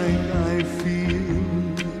like I feel,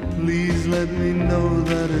 please let me know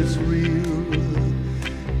that it's real.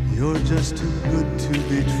 You're just too good to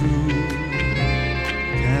be true.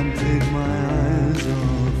 Can't take my eyes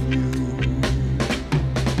off you.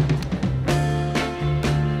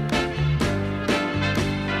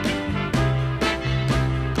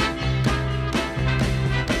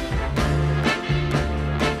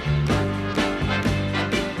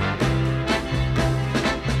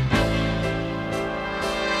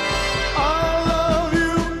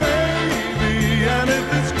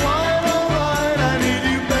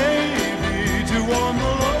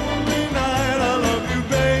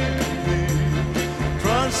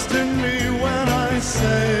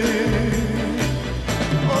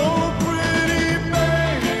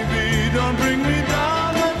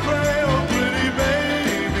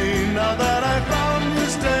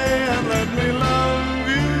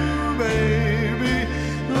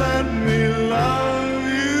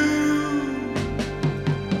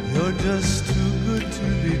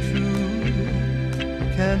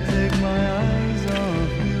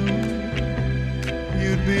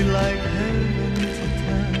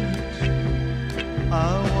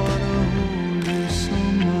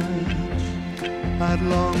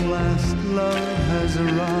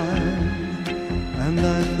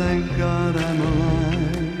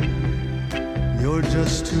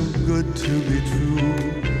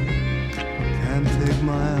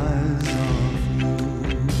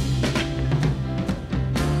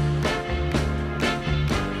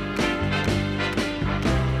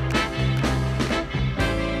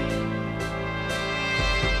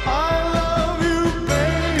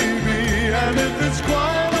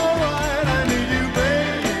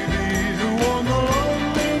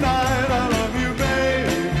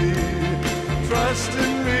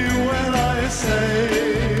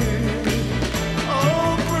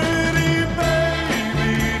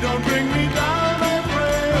 Bring me down, I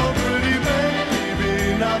pray, oh pretty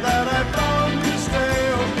baby, now that I found you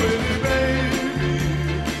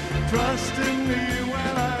to me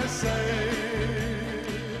when I say.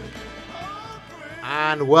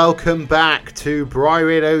 And welcome back to Bri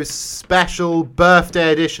Radio's special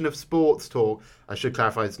birthday edition of Sports Talk. I should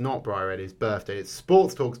clarify, it's not Bri Radio's birthday, it's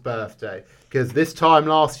Sports Talk's birthday, because this time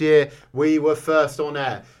last year we were first on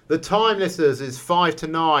air. The time, listeners, is 5 to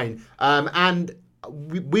 9, and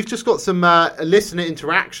we've just got some listener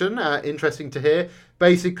interaction, interesting to hear.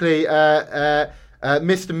 Basically,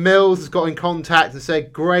 Mr. Mills has got in contact and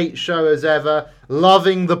said, great show as ever,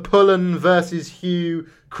 loving the Pullen versus Hugh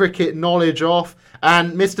cricket knowledge off.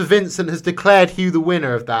 And Mr. Vincent has declared Hugh the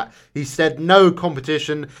winner of that. He said no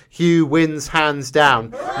competition, Hugh wins hands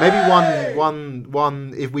down. Maybe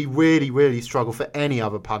one. If we really struggle for any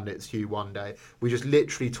other pundits, Hugh, one day we just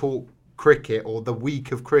literally talk cricket or the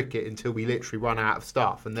week of cricket until we literally run out of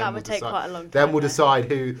stuff, and then That would take quite a long time. Then we'll decide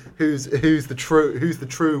who's the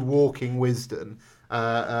true walking wisdom. We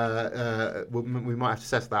might have to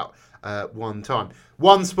settle that one time.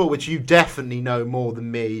 One sport which you definitely know more than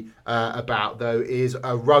me about, though, is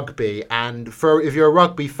rugby. And if you're a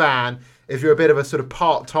rugby fan, if you're a bit of a sort of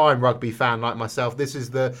part-time rugby fan like myself, this is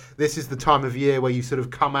the time of year where you sort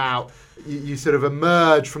of come out, you sort of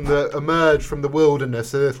emerge from the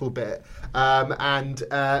wilderness a little bit, and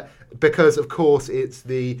because of course it's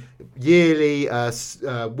the yearly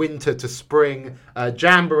winter to spring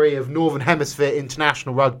jamboree of Northern Hemisphere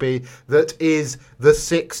international rugby that is the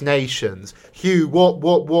Six Nations. Hugh, what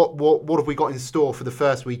have we got in store for the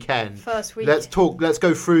first weekend? Let's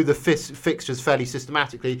go through the fixtures fairly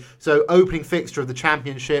systematically. So, opening fixture of the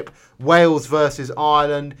championship, Wales versus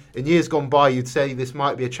Ireland. In years gone by, you'd say this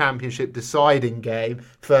might be a championship deciding game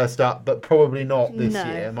first up, but probably not this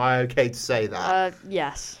year. Am I okay to say that?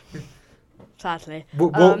 Yes. Sadly.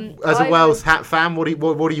 As a Wales fan, what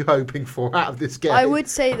are you hoping for out of this game? I would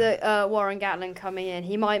say that Warren Gatland coming in,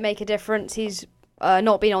 he might make a difference. He's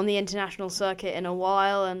not been on the international circuit in a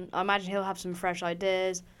while, and I imagine he'll have some fresh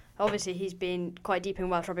ideas. Obviously, he's been quite deep in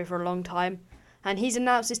Welsh rugby for a long time, and he's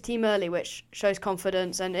announced his team early, which shows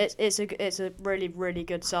confidence, and it's a really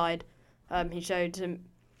good side. He showed some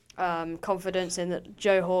confidence in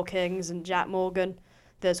Joe Hawkins and Jack Morgan,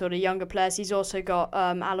 the sort of younger players. He's also got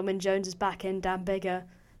Alan Wynne-Jones is back in, Dan Biggar,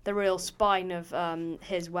 the real spine of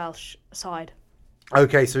his Welsh side.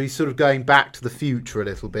 Okay, so he's sort of going back to the future a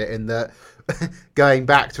little bit, in that going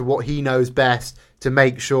back to what he knows best to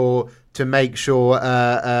make sure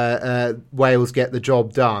Wales get the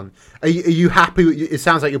job done. Are you happy? It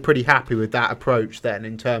sounds like you're pretty happy with that approach then,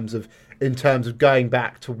 in terms of going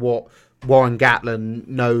back to what Warren Gatland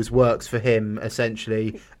knows works for him,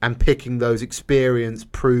 essentially, and picking those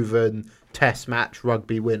experienced, proven test match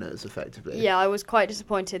rugby winners, effectively. Yeah, I was quite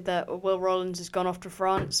disappointed that Will Rollins has gone off to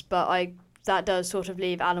France, but that does sort of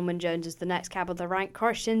leave Alan Wynne-Jones as the next cab of the rank.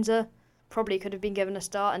 Corey Shinzer probably could have been given a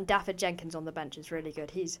start, and Dafford Jenkins on the bench is really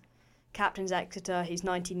good. He's captain's Exeter, he's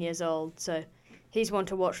 19 years old, so he's one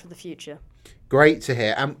to watch for the future. Great to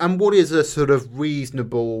hear. And what is a sort of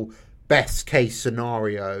reasonable best case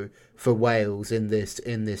scenario for Wales in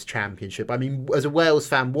this championship? I mean, as a Wales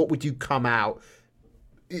fan, what would you come out?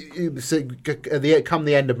 So, come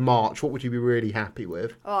the end of March, what would you be really happy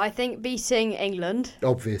with? Oh, I think beating England.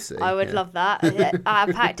 Obviously. I would love that.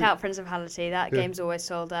 I packed out Principality. That game's always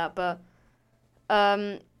sold out. But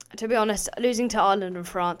to be honest, losing to Ireland and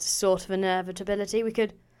France is sort of an inevitability.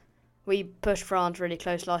 We pushed France really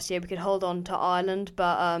close last year. We could hold on to Ireland,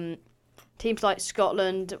 but teams like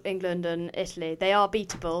Scotland, England and Italy, they are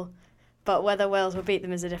beatable. But whether Wales will beat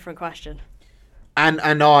them is a different question. And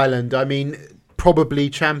Ireland, I mean, probably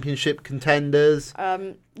championship contenders.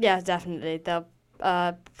 Yeah, definitely. The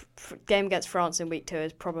game against France in week 2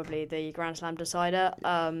 is probably the Grand Slam decider.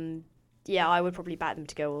 Yeah, I would probably back them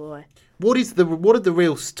to go all the way. What are the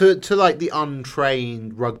real to like the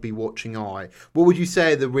untrained rugby watching eye? What would you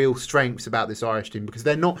say are the real strengths about this Irish team? Because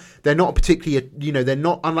they're not particularly, they're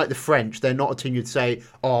not, unlike the French, they're not a team you'd say,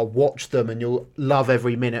 oh, watch them and you'll love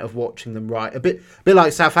every minute of watching them. Right, a bit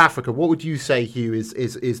like South Africa. What would you say, Hugh,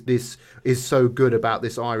 is so good about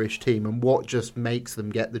this Irish team, and what just makes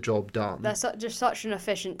them get the job done? They're just such an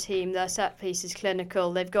efficient team. Their set piece is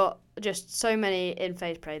clinical. They've got just so many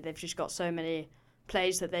in-phase play. They've just got so many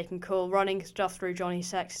plays that they can call, running stuff through Johnny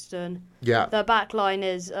Sexton. Yeah. Their back line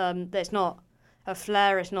is, it's not a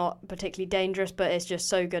flare, it's not particularly dangerous, but it's just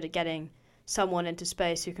so good at getting someone into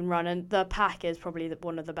space who can run. And the pack is probably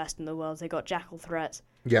one of the best in the world. They've got jackal threats,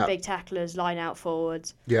 big tacklers, line out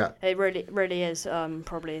forwards. Yeah. It really is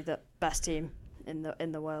probably the best team in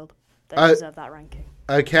the world. They deserve that ranking.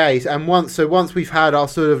 Okay, and once we've had our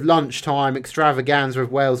sort of lunchtime extravaganza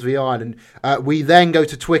of Wales v Ireland, we then go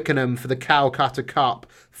to Twickenham for the Calcutta Cup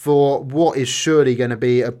for what is surely going to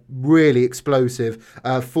be a really explosive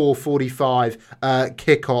 4:45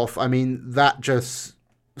 kickoff. I mean, that just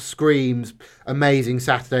screams amazing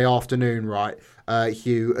Saturday afternoon, right?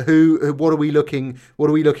 Hugh, what are we looking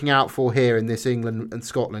out for here in this England and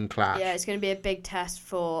Scotland clash? Yeah, it's going to be a big test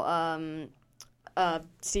for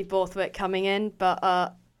Steve Borthwick coming in,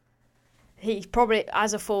 but he probably,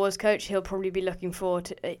 as a forwards coach, he'll probably be looking forward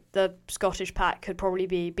to the Scottish pack could probably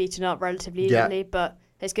be beaten up relatively easily, but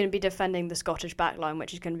it's going to be defending the Scottish back line,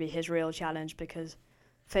 which is going to be his real challenge, because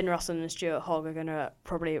Finn Russell and Stuart Hogg are going to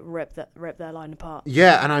probably rip their line apart.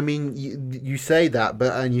 Yeah, and I mean, you say that,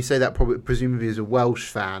 and you say that probably presumably as a Welsh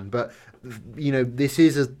fan, but you know, this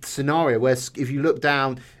is a scenario where if you look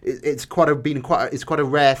down, it's quite a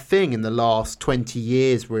rare thing in the last 20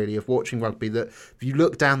 years, really, of watching rugby, that if you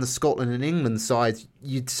look down the Scotland and England sides,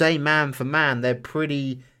 you'd say man for man, they're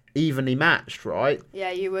pretty evenly matched, right?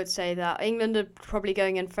 Yeah, you would say that. England are probably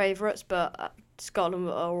going in favourites, but Scotland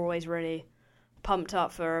are always really pumped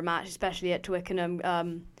up for a match, especially at Twickenham.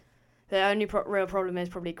 The only real problem is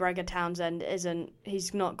probably Gregor Townsend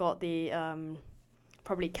he's not got the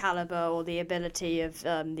probably calibre or the ability of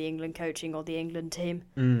the England coaching or the England team.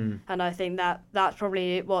 And I think that's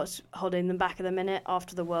probably what's holding them back at the minute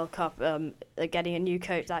after the World Cup. Getting a new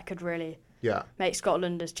coach that could really make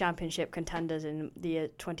Scotland as championship contenders in the year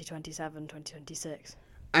 2027, 2026.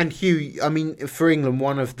 And Hugh, I mean, for England,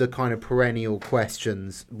 one of the kind of perennial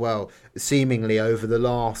questions, well, seemingly over the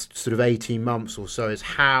last sort of 18 months or so, is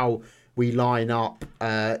how we line up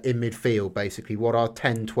in midfield, basically, what our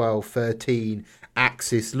 10, 12, 13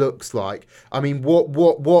 axis looks like. I mean, what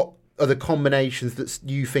are the combinations that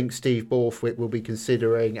you think Steve Borthwick will be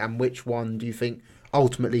considering, and which one do you think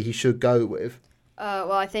ultimately he should go with?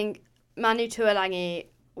 Well, I think Manu Tuolangi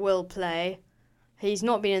will play. He's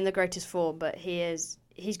not been in the greatest form, but he's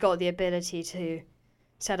got the ability to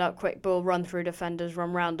set up quick ball, run through defenders,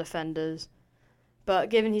 run round defenders. But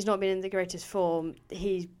given he's not been in the greatest form,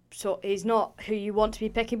 he's not who you want to be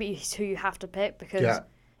picking, but he's who you have to pick, because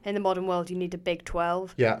in the modern world you need a big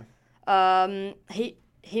 12. Yeah.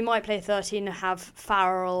 He might play 13 and have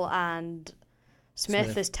Farrell and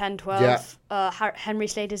Smith as 10, 12. Yeah. Henry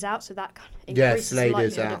Slater's out, so that kind of increases the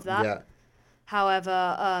likelihood of that. Yeah.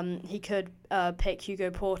 However, he could pick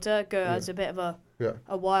Hugo Porter, go as a bit of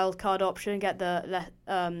a wild card option, get the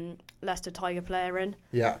Leicester Tiger player in.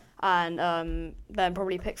 Yeah. And then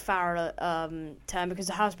probably pick Farrell at 10, because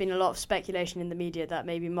there has been a lot of speculation in the media that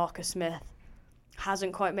maybe Marcus Smith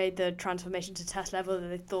hasn't quite made the transformation to test level that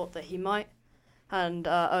they thought that he might. And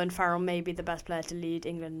Owen Farrell may be the best player to lead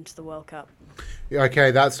England into the World Cup.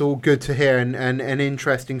 Okay, that's all good to hear and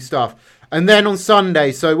interesting stuff. And then on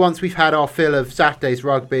Sunday, so once we've had our fill of Saturday's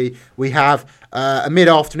rugby, we have a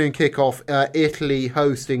mid-afternoon kickoff, Italy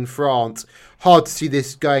hosting France. Hard to see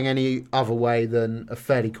this going any other way than a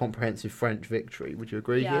fairly comprehensive French victory. Would you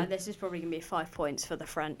agree? Yeah, this is probably going to be 5 points for the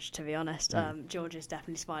French, to be honest. George is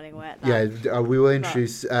definitely smiling away at that. Yeah, we will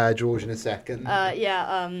introduce George in a second.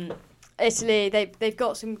 Italy, they've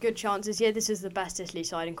got some good chances here. This is the best Italy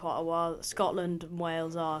side in quite a while. Scotland and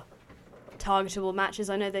Wales are targetable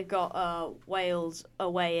matches. I know they've got Wales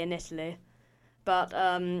away in Italy, but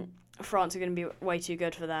France are going to be way too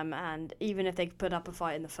good for them. And even if they put up a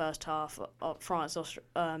fight in the first half, France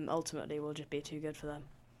ultimately will just be too good for them.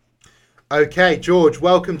 Okay, George,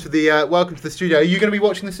 welcome to the studio. Are you going to be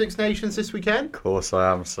watching the Six Nations this weekend? Of course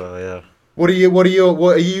I am. So yeah. Are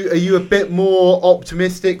you a bit more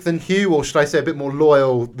optimistic than Hugh, or should I say a bit more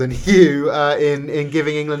loyal than Hugh in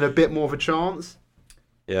giving England a bit more of a chance?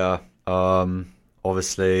 Yeah,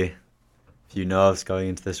 obviously a few nerves going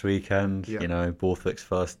into this weekend. Yeah. You know, Borthwick's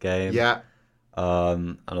first game. Yeah.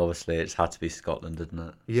 And obviously it's had to be Scotland, didn't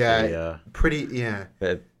it? Yeah.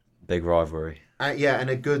 Big rivalry. And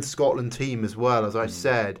a good Scotland team as well, as I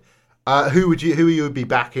said. Who you would be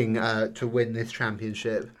backing to win this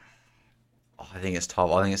championship? I think it's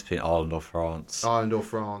tough. I think it's between Ireland or France. I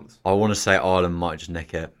want to say Ireland might just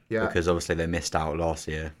nick it. Yeah. Because obviously they missed out last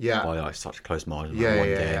year. Yeah. By such a close margin. Yeah,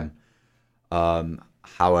 one game.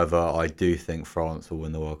 However, I do think France will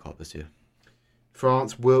win the World Cup this year.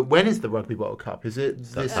 France will. When is the Rugby World Cup? Is it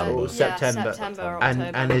September. September? September, and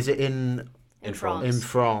October. is it in France? In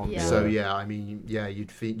France. Yeah. So I mean,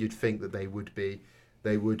 you'd think that they would be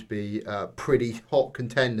pretty hot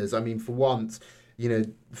contenders. I mean, for once, you know,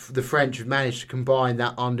 the French have managed to combine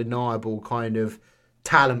that undeniable kind of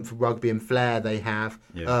talent for rugby and flair they have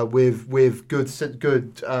with good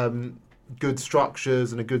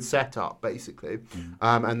structures and a good setup, basically.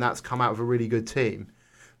 And that's come out of a really good team.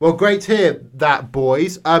 Well, great to hear that,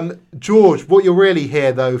 boys. George, what you're really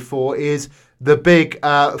here though for is the big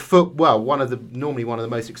normally one of the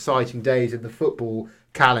most exciting days in the football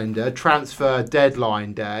calendar, transfer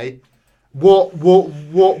deadline day. What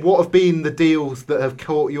have been the deals that have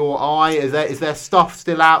caught your eye? Is there stuff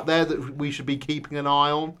still out there that we should be keeping an eye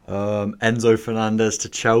on? Enzo Fernandez to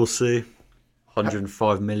Chelsea,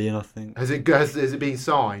 105 million, I think. Has it been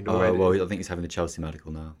signed already? Well, I think he's having the Chelsea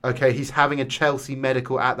medical now. Okay, he's having a Chelsea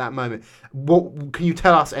medical at that moment. What can you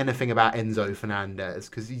tell us anything about Enzo Fernandez?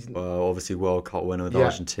 Because he's obviously World Cup winner with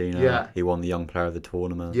Argentina. Yeah. He won the Young Player of the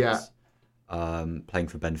Tournament. Yeah. Playing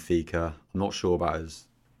for Benfica. I'm not sure about his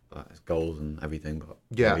goals and everything, but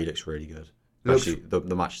he looks really good. Especially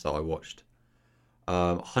the match that I watched.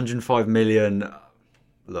 105 million.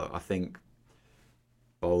 Look, I think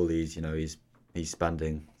Bowley's, he's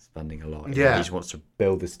spending a lot. Yeah. He just wants to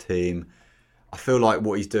build this team. I feel like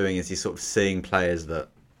what he's doing is he's sort of seeing players that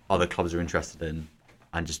other clubs are interested in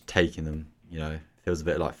and just taking them. Feels a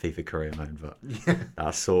bit like FIFA career mode, but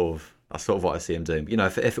that's sort of what I see him doing.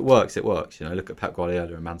 But, if it works, it works. Look at Pep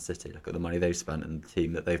Guardiola and Man City. Look at the money they've spent and the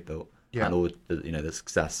team that they've built, and all the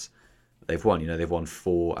success that they've won. They've won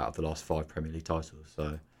 4 out of the last 5 Premier League titles.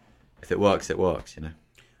 So if it works, it works.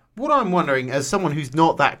 What I'm wondering, as someone who's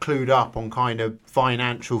not that clued up on kind of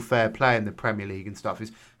financial fair play in the Premier League and stuff,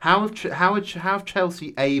 is how have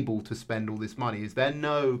Chelsea able to spend all this money? Is there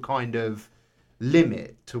no kind of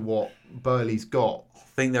limit to what Burley's got? I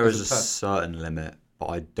think there is a certain limit, but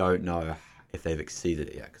I don't know if they've exceeded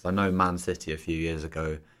it yet. Because I know Man City a few years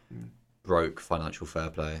ago broke financial fair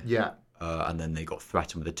play. Yeah. And then they got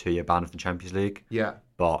threatened with a 2-year ban of the Champions League. Yeah.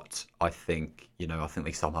 But I think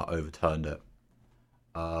they somehow overturned it.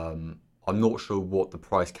 I'm not sure what the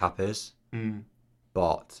price cap is,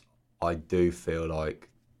 but I do feel like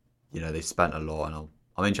they've spent a lot, and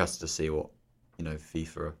I'm interested to see what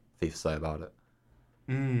FIFA say about it.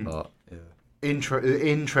 But yeah.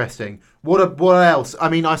 Interesting. What else? I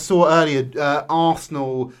mean, I saw earlier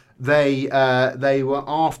Arsenal. They were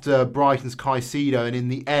after Brighton's Caicedo, and in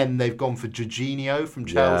the end, they've gone for Jorginho from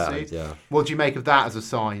Chelsea. Yeah. What do you make of that as a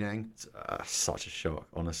signing? It's such a shock,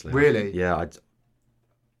 honestly. Really? Yeah. I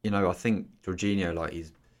think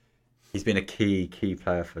Jorginho, he's been a key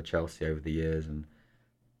player for Chelsea over the years, and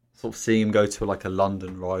sort of seeing him go to a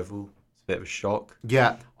London rival, it's a bit of a shock.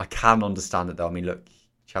 Yeah. I can understand it though. I mean, look,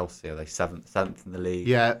 Chelsea, are they seventh in the league?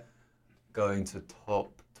 Yeah. Going to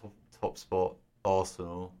top spot,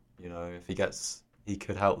 Arsenal. If he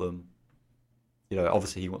could help them.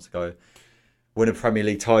 Obviously he wants to go win a Premier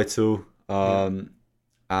League title. And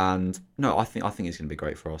no, I think he's going to be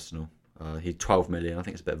great for Arsenal. He's 12 million. I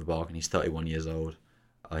think it's a bit of a bargain. He's 31 years old.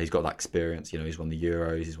 He's got that experience. He's won the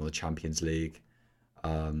Euros. He's won the Champions League.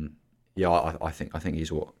 I think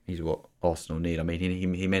he's what Arsenal need. I mean,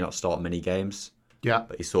 he may not start many games. Yeah,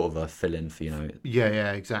 but he's sort of a fill-in for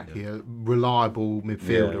Yeah, exactly. A reliable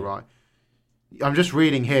midfielder, right? I'm just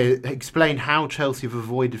reading here. Explain how Chelsea have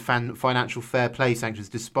avoided financial fair play sanctions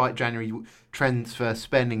despite January transfer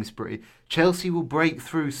spending spree. Chelsea will break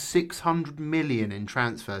through 600 million in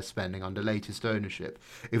transfer spending under latest ownership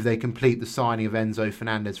if they complete the signing of Enzo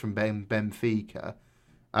Fernandez from Benfica.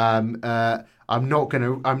 I'm not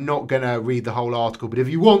gonna read the whole article, but if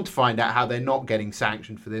you want to find out how they're not getting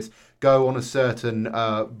sanctioned for this, go on a certain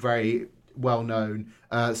very well-known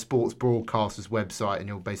sports broadcaster's website, and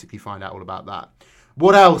you'll basically find out all about that.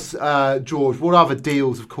 What else, George? What other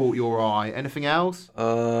deals have caught your eye? Anything else?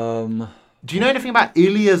 Do you know anything about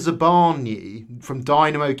Ilya Zabarny from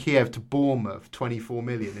Dynamo Kiev to Bournemouth? 24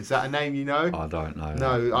 million. Is that a name you know? I don't know.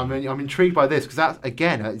 No, I'm intrigued by this because that's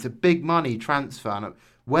again it's a big money transfer. And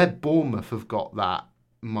where Bournemouth have got that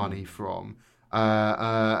money from,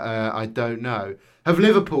 I don't know. Have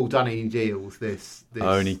Liverpool done any deals this?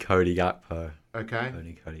 Only Cody Gakpo. Okay.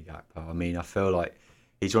 Only Cody Gakpo. I mean, I feel like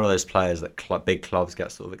he's one of those players that big clubs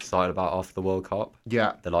get sort of excited about after the World Cup.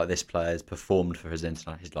 Yeah. They're like, this player's performed for his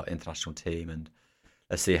international team, and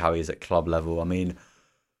let's see how he is at club level. I mean,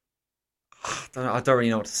 I don't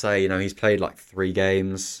really know what to say. He's played 3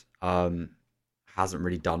 games. Hasn't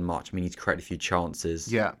really done much. I mean, he's created a few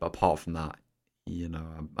chances. Yeah. But apart from that,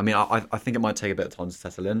 I mean, I think it might take a bit of time to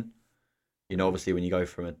settle in. Obviously, when you go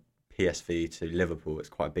from a PSV to Liverpool, it's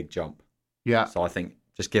quite a big jump. Yeah. So I think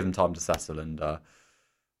just give him time to settle, and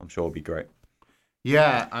I'm sure it'll be great.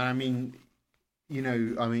 Yeah, I mean,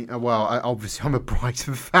 obviously I'm a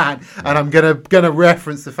Brighton fan, and I'm gonna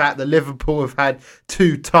reference the fact that Liverpool have had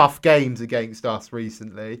 2 tough games against us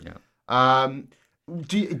recently. Yeah.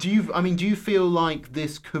 Do you feel like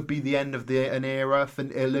this could be the end of an era for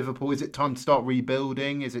Liverpool? Is it time to start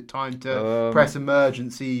rebuilding? Is it time to press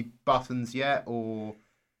emergency buttons yet, or?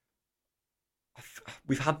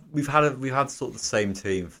 we've had sort of the same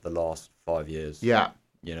team for the last 5 years. Yeah,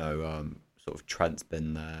 You know, sort of Trent's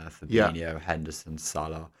been there, Fabinho, Henderson,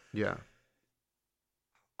 Salah. yeah,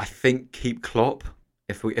 I think keep Klopp.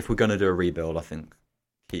 If we're going to do a rebuild, I think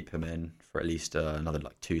keep him in for at least another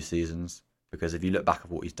 2 seasons. Because if you look back at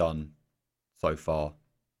what he's done so far,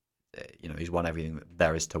 you know, he's won everything that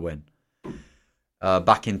there is to win.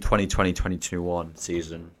 Back in 2020-2021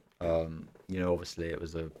 season, you know, obviously it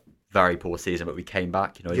was a very poor season, but we came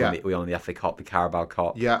back. You know, we won the FA Cup, the Carabao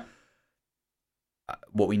Cup. yeah,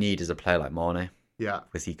 What we need is a player like Mane. yeah,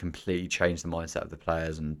 Because he completely changed the mindset of the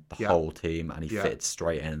players and the Yeah. whole team, and he Yeah. fitted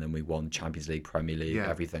straight in, and then we won Champions League, Premier League, Yeah.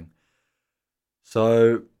 everything.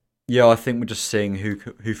 So, yeah, I think we're just seeing who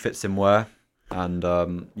fits in where, and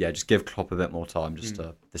just give Klopp a bit more time, just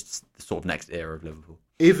to this sort of next era of Liverpool.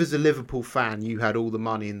 If as a Liverpool fan you had all the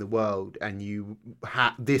money in the world and you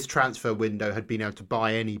had this transfer window had been able to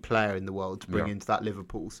buy any player in the world to bring into that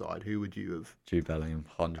Liverpool side, who would you have? Jude Bellingham,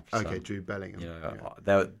 100%. Okay, Jude Bellingham. You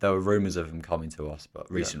know, there were rumours of him coming to us,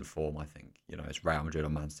 but recent form, I think, you know, it's Real Madrid or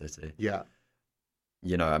Man City. Yeah,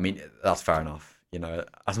 You know, I mean, that's fair enough. You know,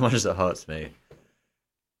 as much as it hurts me,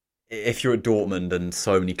 if you're at Dortmund and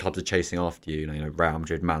so many clubs are chasing after you, you know, Real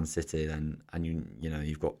Madrid, Man City, then and you know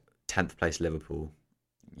you've got 10th place Liverpool,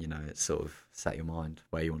 you know, it's sort of set your mind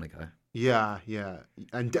where you want to go. yeah,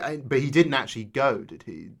 but he didn't actually go, did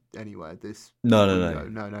he? Anywhere this? No.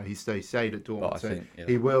 No. He stayed at Dortmund. But I So think, yeah.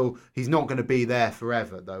 he will. He's not going to be there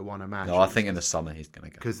forever, though. One imagine. No, I think in the summer he's going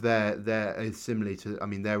to go. because they're similarly to. I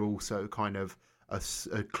mean, they're also kind of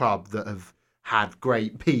a club that have had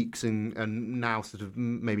great peaks and now sort of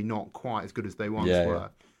maybe not quite as good as they once were.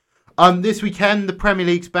 This weekend the Premier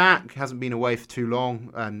League's back. Hasn't been away for too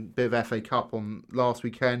long. Bit of FA Cup on last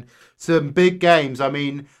weekend. Some big games. I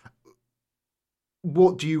mean,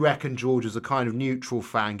 what do you reckon, George, as a kind of neutral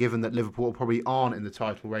fan, given that Liverpool probably aren't in the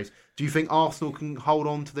title race? Do you think Arsenal can hold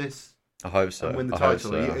on to this I hope so. and win the I hope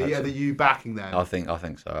title? so. I hope so. Are you backing them? I think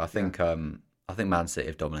so. I think Man City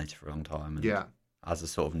have dominated for a long time. And Yeah. as a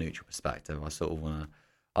sort of neutral perspective,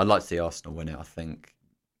 I'd like to see Arsenal win it. I think,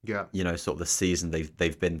 Yeah. you know, sort of the season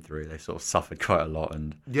they've been through, they've sort of suffered quite a lot,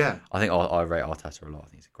 and Yeah. I think I rate Arteta a lot. I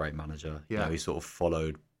think he's a great manager. Yeah. You know, he sort of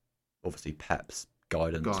followed obviously Pep's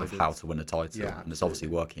guidance of Guidance. how to win a title, Yeah, and it's obviously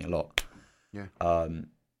working a lot. Yeah.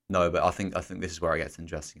 No, but I think this is where it gets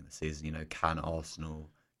interesting in the season. You know, can Arsenal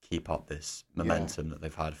keep up this momentum that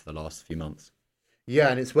they've had for the last few months? Yeah,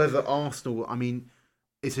 and it's whether Arsenal. I mean,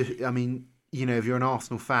 you know, if you're an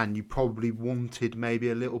Arsenal fan, you probably wanted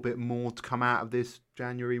maybe a little bit more to come out of this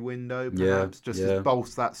January window, perhaps to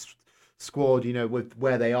bolster that squad. You know, with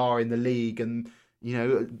where they are in the league, and you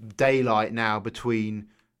know, daylight now between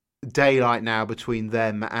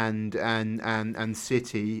them and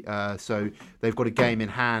City. So they've got a game in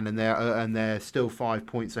hand, and they're still 5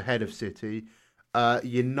 points ahead of City.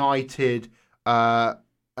 United.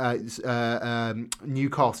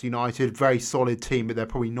 Newcastle United, very solid team, but they're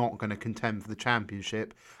probably not going to contend for the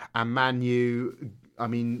championship. And Man U, I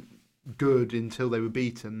mean, good until they were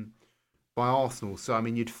beaten by Arsenal. So I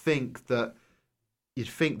mean, you'd think that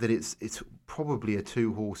it's probably a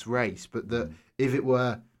 2-horse race, but that if it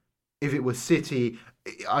were City,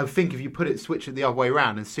 I think if you switch it the other way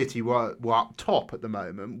around, and City were up top at the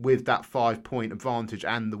moment with that 5-point advantage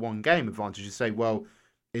and the 1 game advantage, you say, well,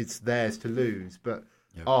 it's theirs to lose, but.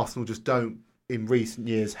 Yep. Arsenal just don't, in recent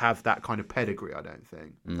years, have that kind of pedigree, I don't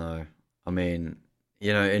think. No. I mean,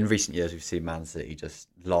 you know, in recent years, we've seen Man City just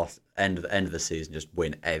end of the season just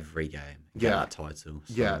win every game, get that title.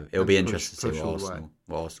 So it'll be interesting to see what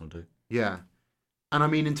Arsenal do. Yeah. And I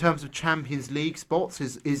mean, in terms of Champions League spots,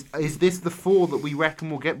 is this the 4 that we reckon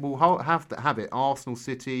we'll have it? Arsenal,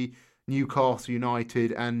 City, Newcastle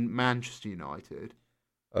United, and Manchester United?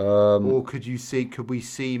 Or could we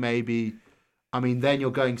see maybe... I mean, then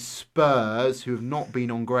you're going Spurs, who have not been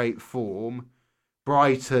on great form.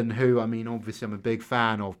 Brighton, who, I mean, obviously I'm a big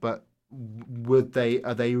fan of, but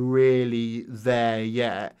are they really there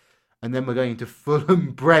yet? And then we're going to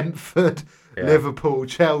Fulham, Brentford, Liverpool,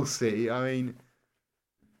 Chelsea. I mean...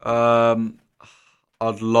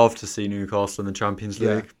 I'd love to see Newcastle in the Champions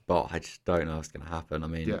League, but I just don't know if it's going to happen. I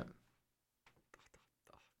mean, I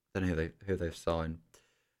don't know who they've signed.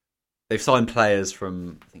 They've signed players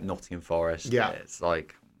from, I think, Nottingham Forest. Yeah. It's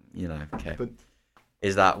like, you know, okay. But,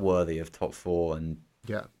 is that worthy of top 4? And,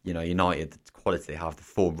 yeah, you know, United, the quality they have, the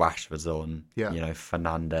 4 Rashfords on, you know,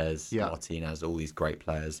 Fernandes, Martinez, all these great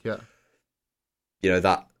players. Yeah. You know,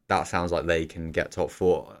 that sounds like they can get top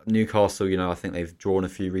 4. Newcastle, you know, I think they've drawn a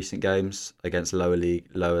few recent games against lower of the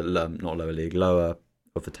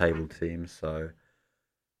table teams. So,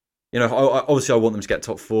 you know, obviously I want them to get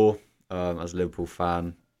top 4. as a Liverpool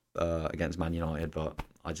fan against Man United, but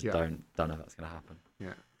I just don't know if that's going to happen.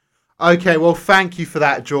 Okay, well, thank you for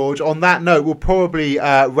that, George. On that note, we'll probably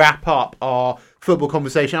wrap up our football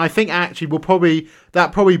conversation. I think actually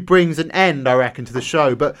that probably brings an end, I reckon, to the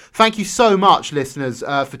show. But thank you so much, listeners,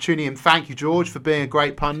 for tuning in. Thank you, George, for being a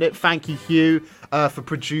great pundit. Thank you, Hugh, for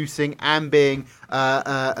producing and being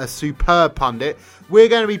a superb pundit. We're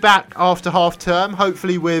going to be back after half term,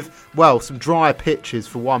 hopefully with, well, some drier pitches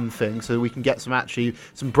for one thing, so we can get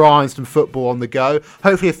some Bryanston football on the go.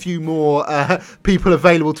 Hopefully a few more people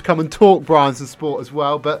available to come and talk Bryanston sport as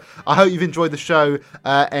well. But I hope you've enjoyed the show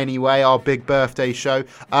anyway, our big birthday show.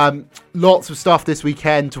 Lots of stuff this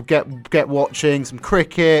weekend to get watching, some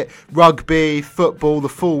cricket, rugby, football, the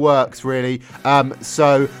full works really.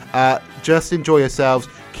 So just enjoy yourselves.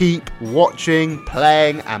 Keep watching,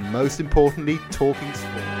 playing, and most importantly, talking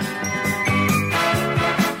sport.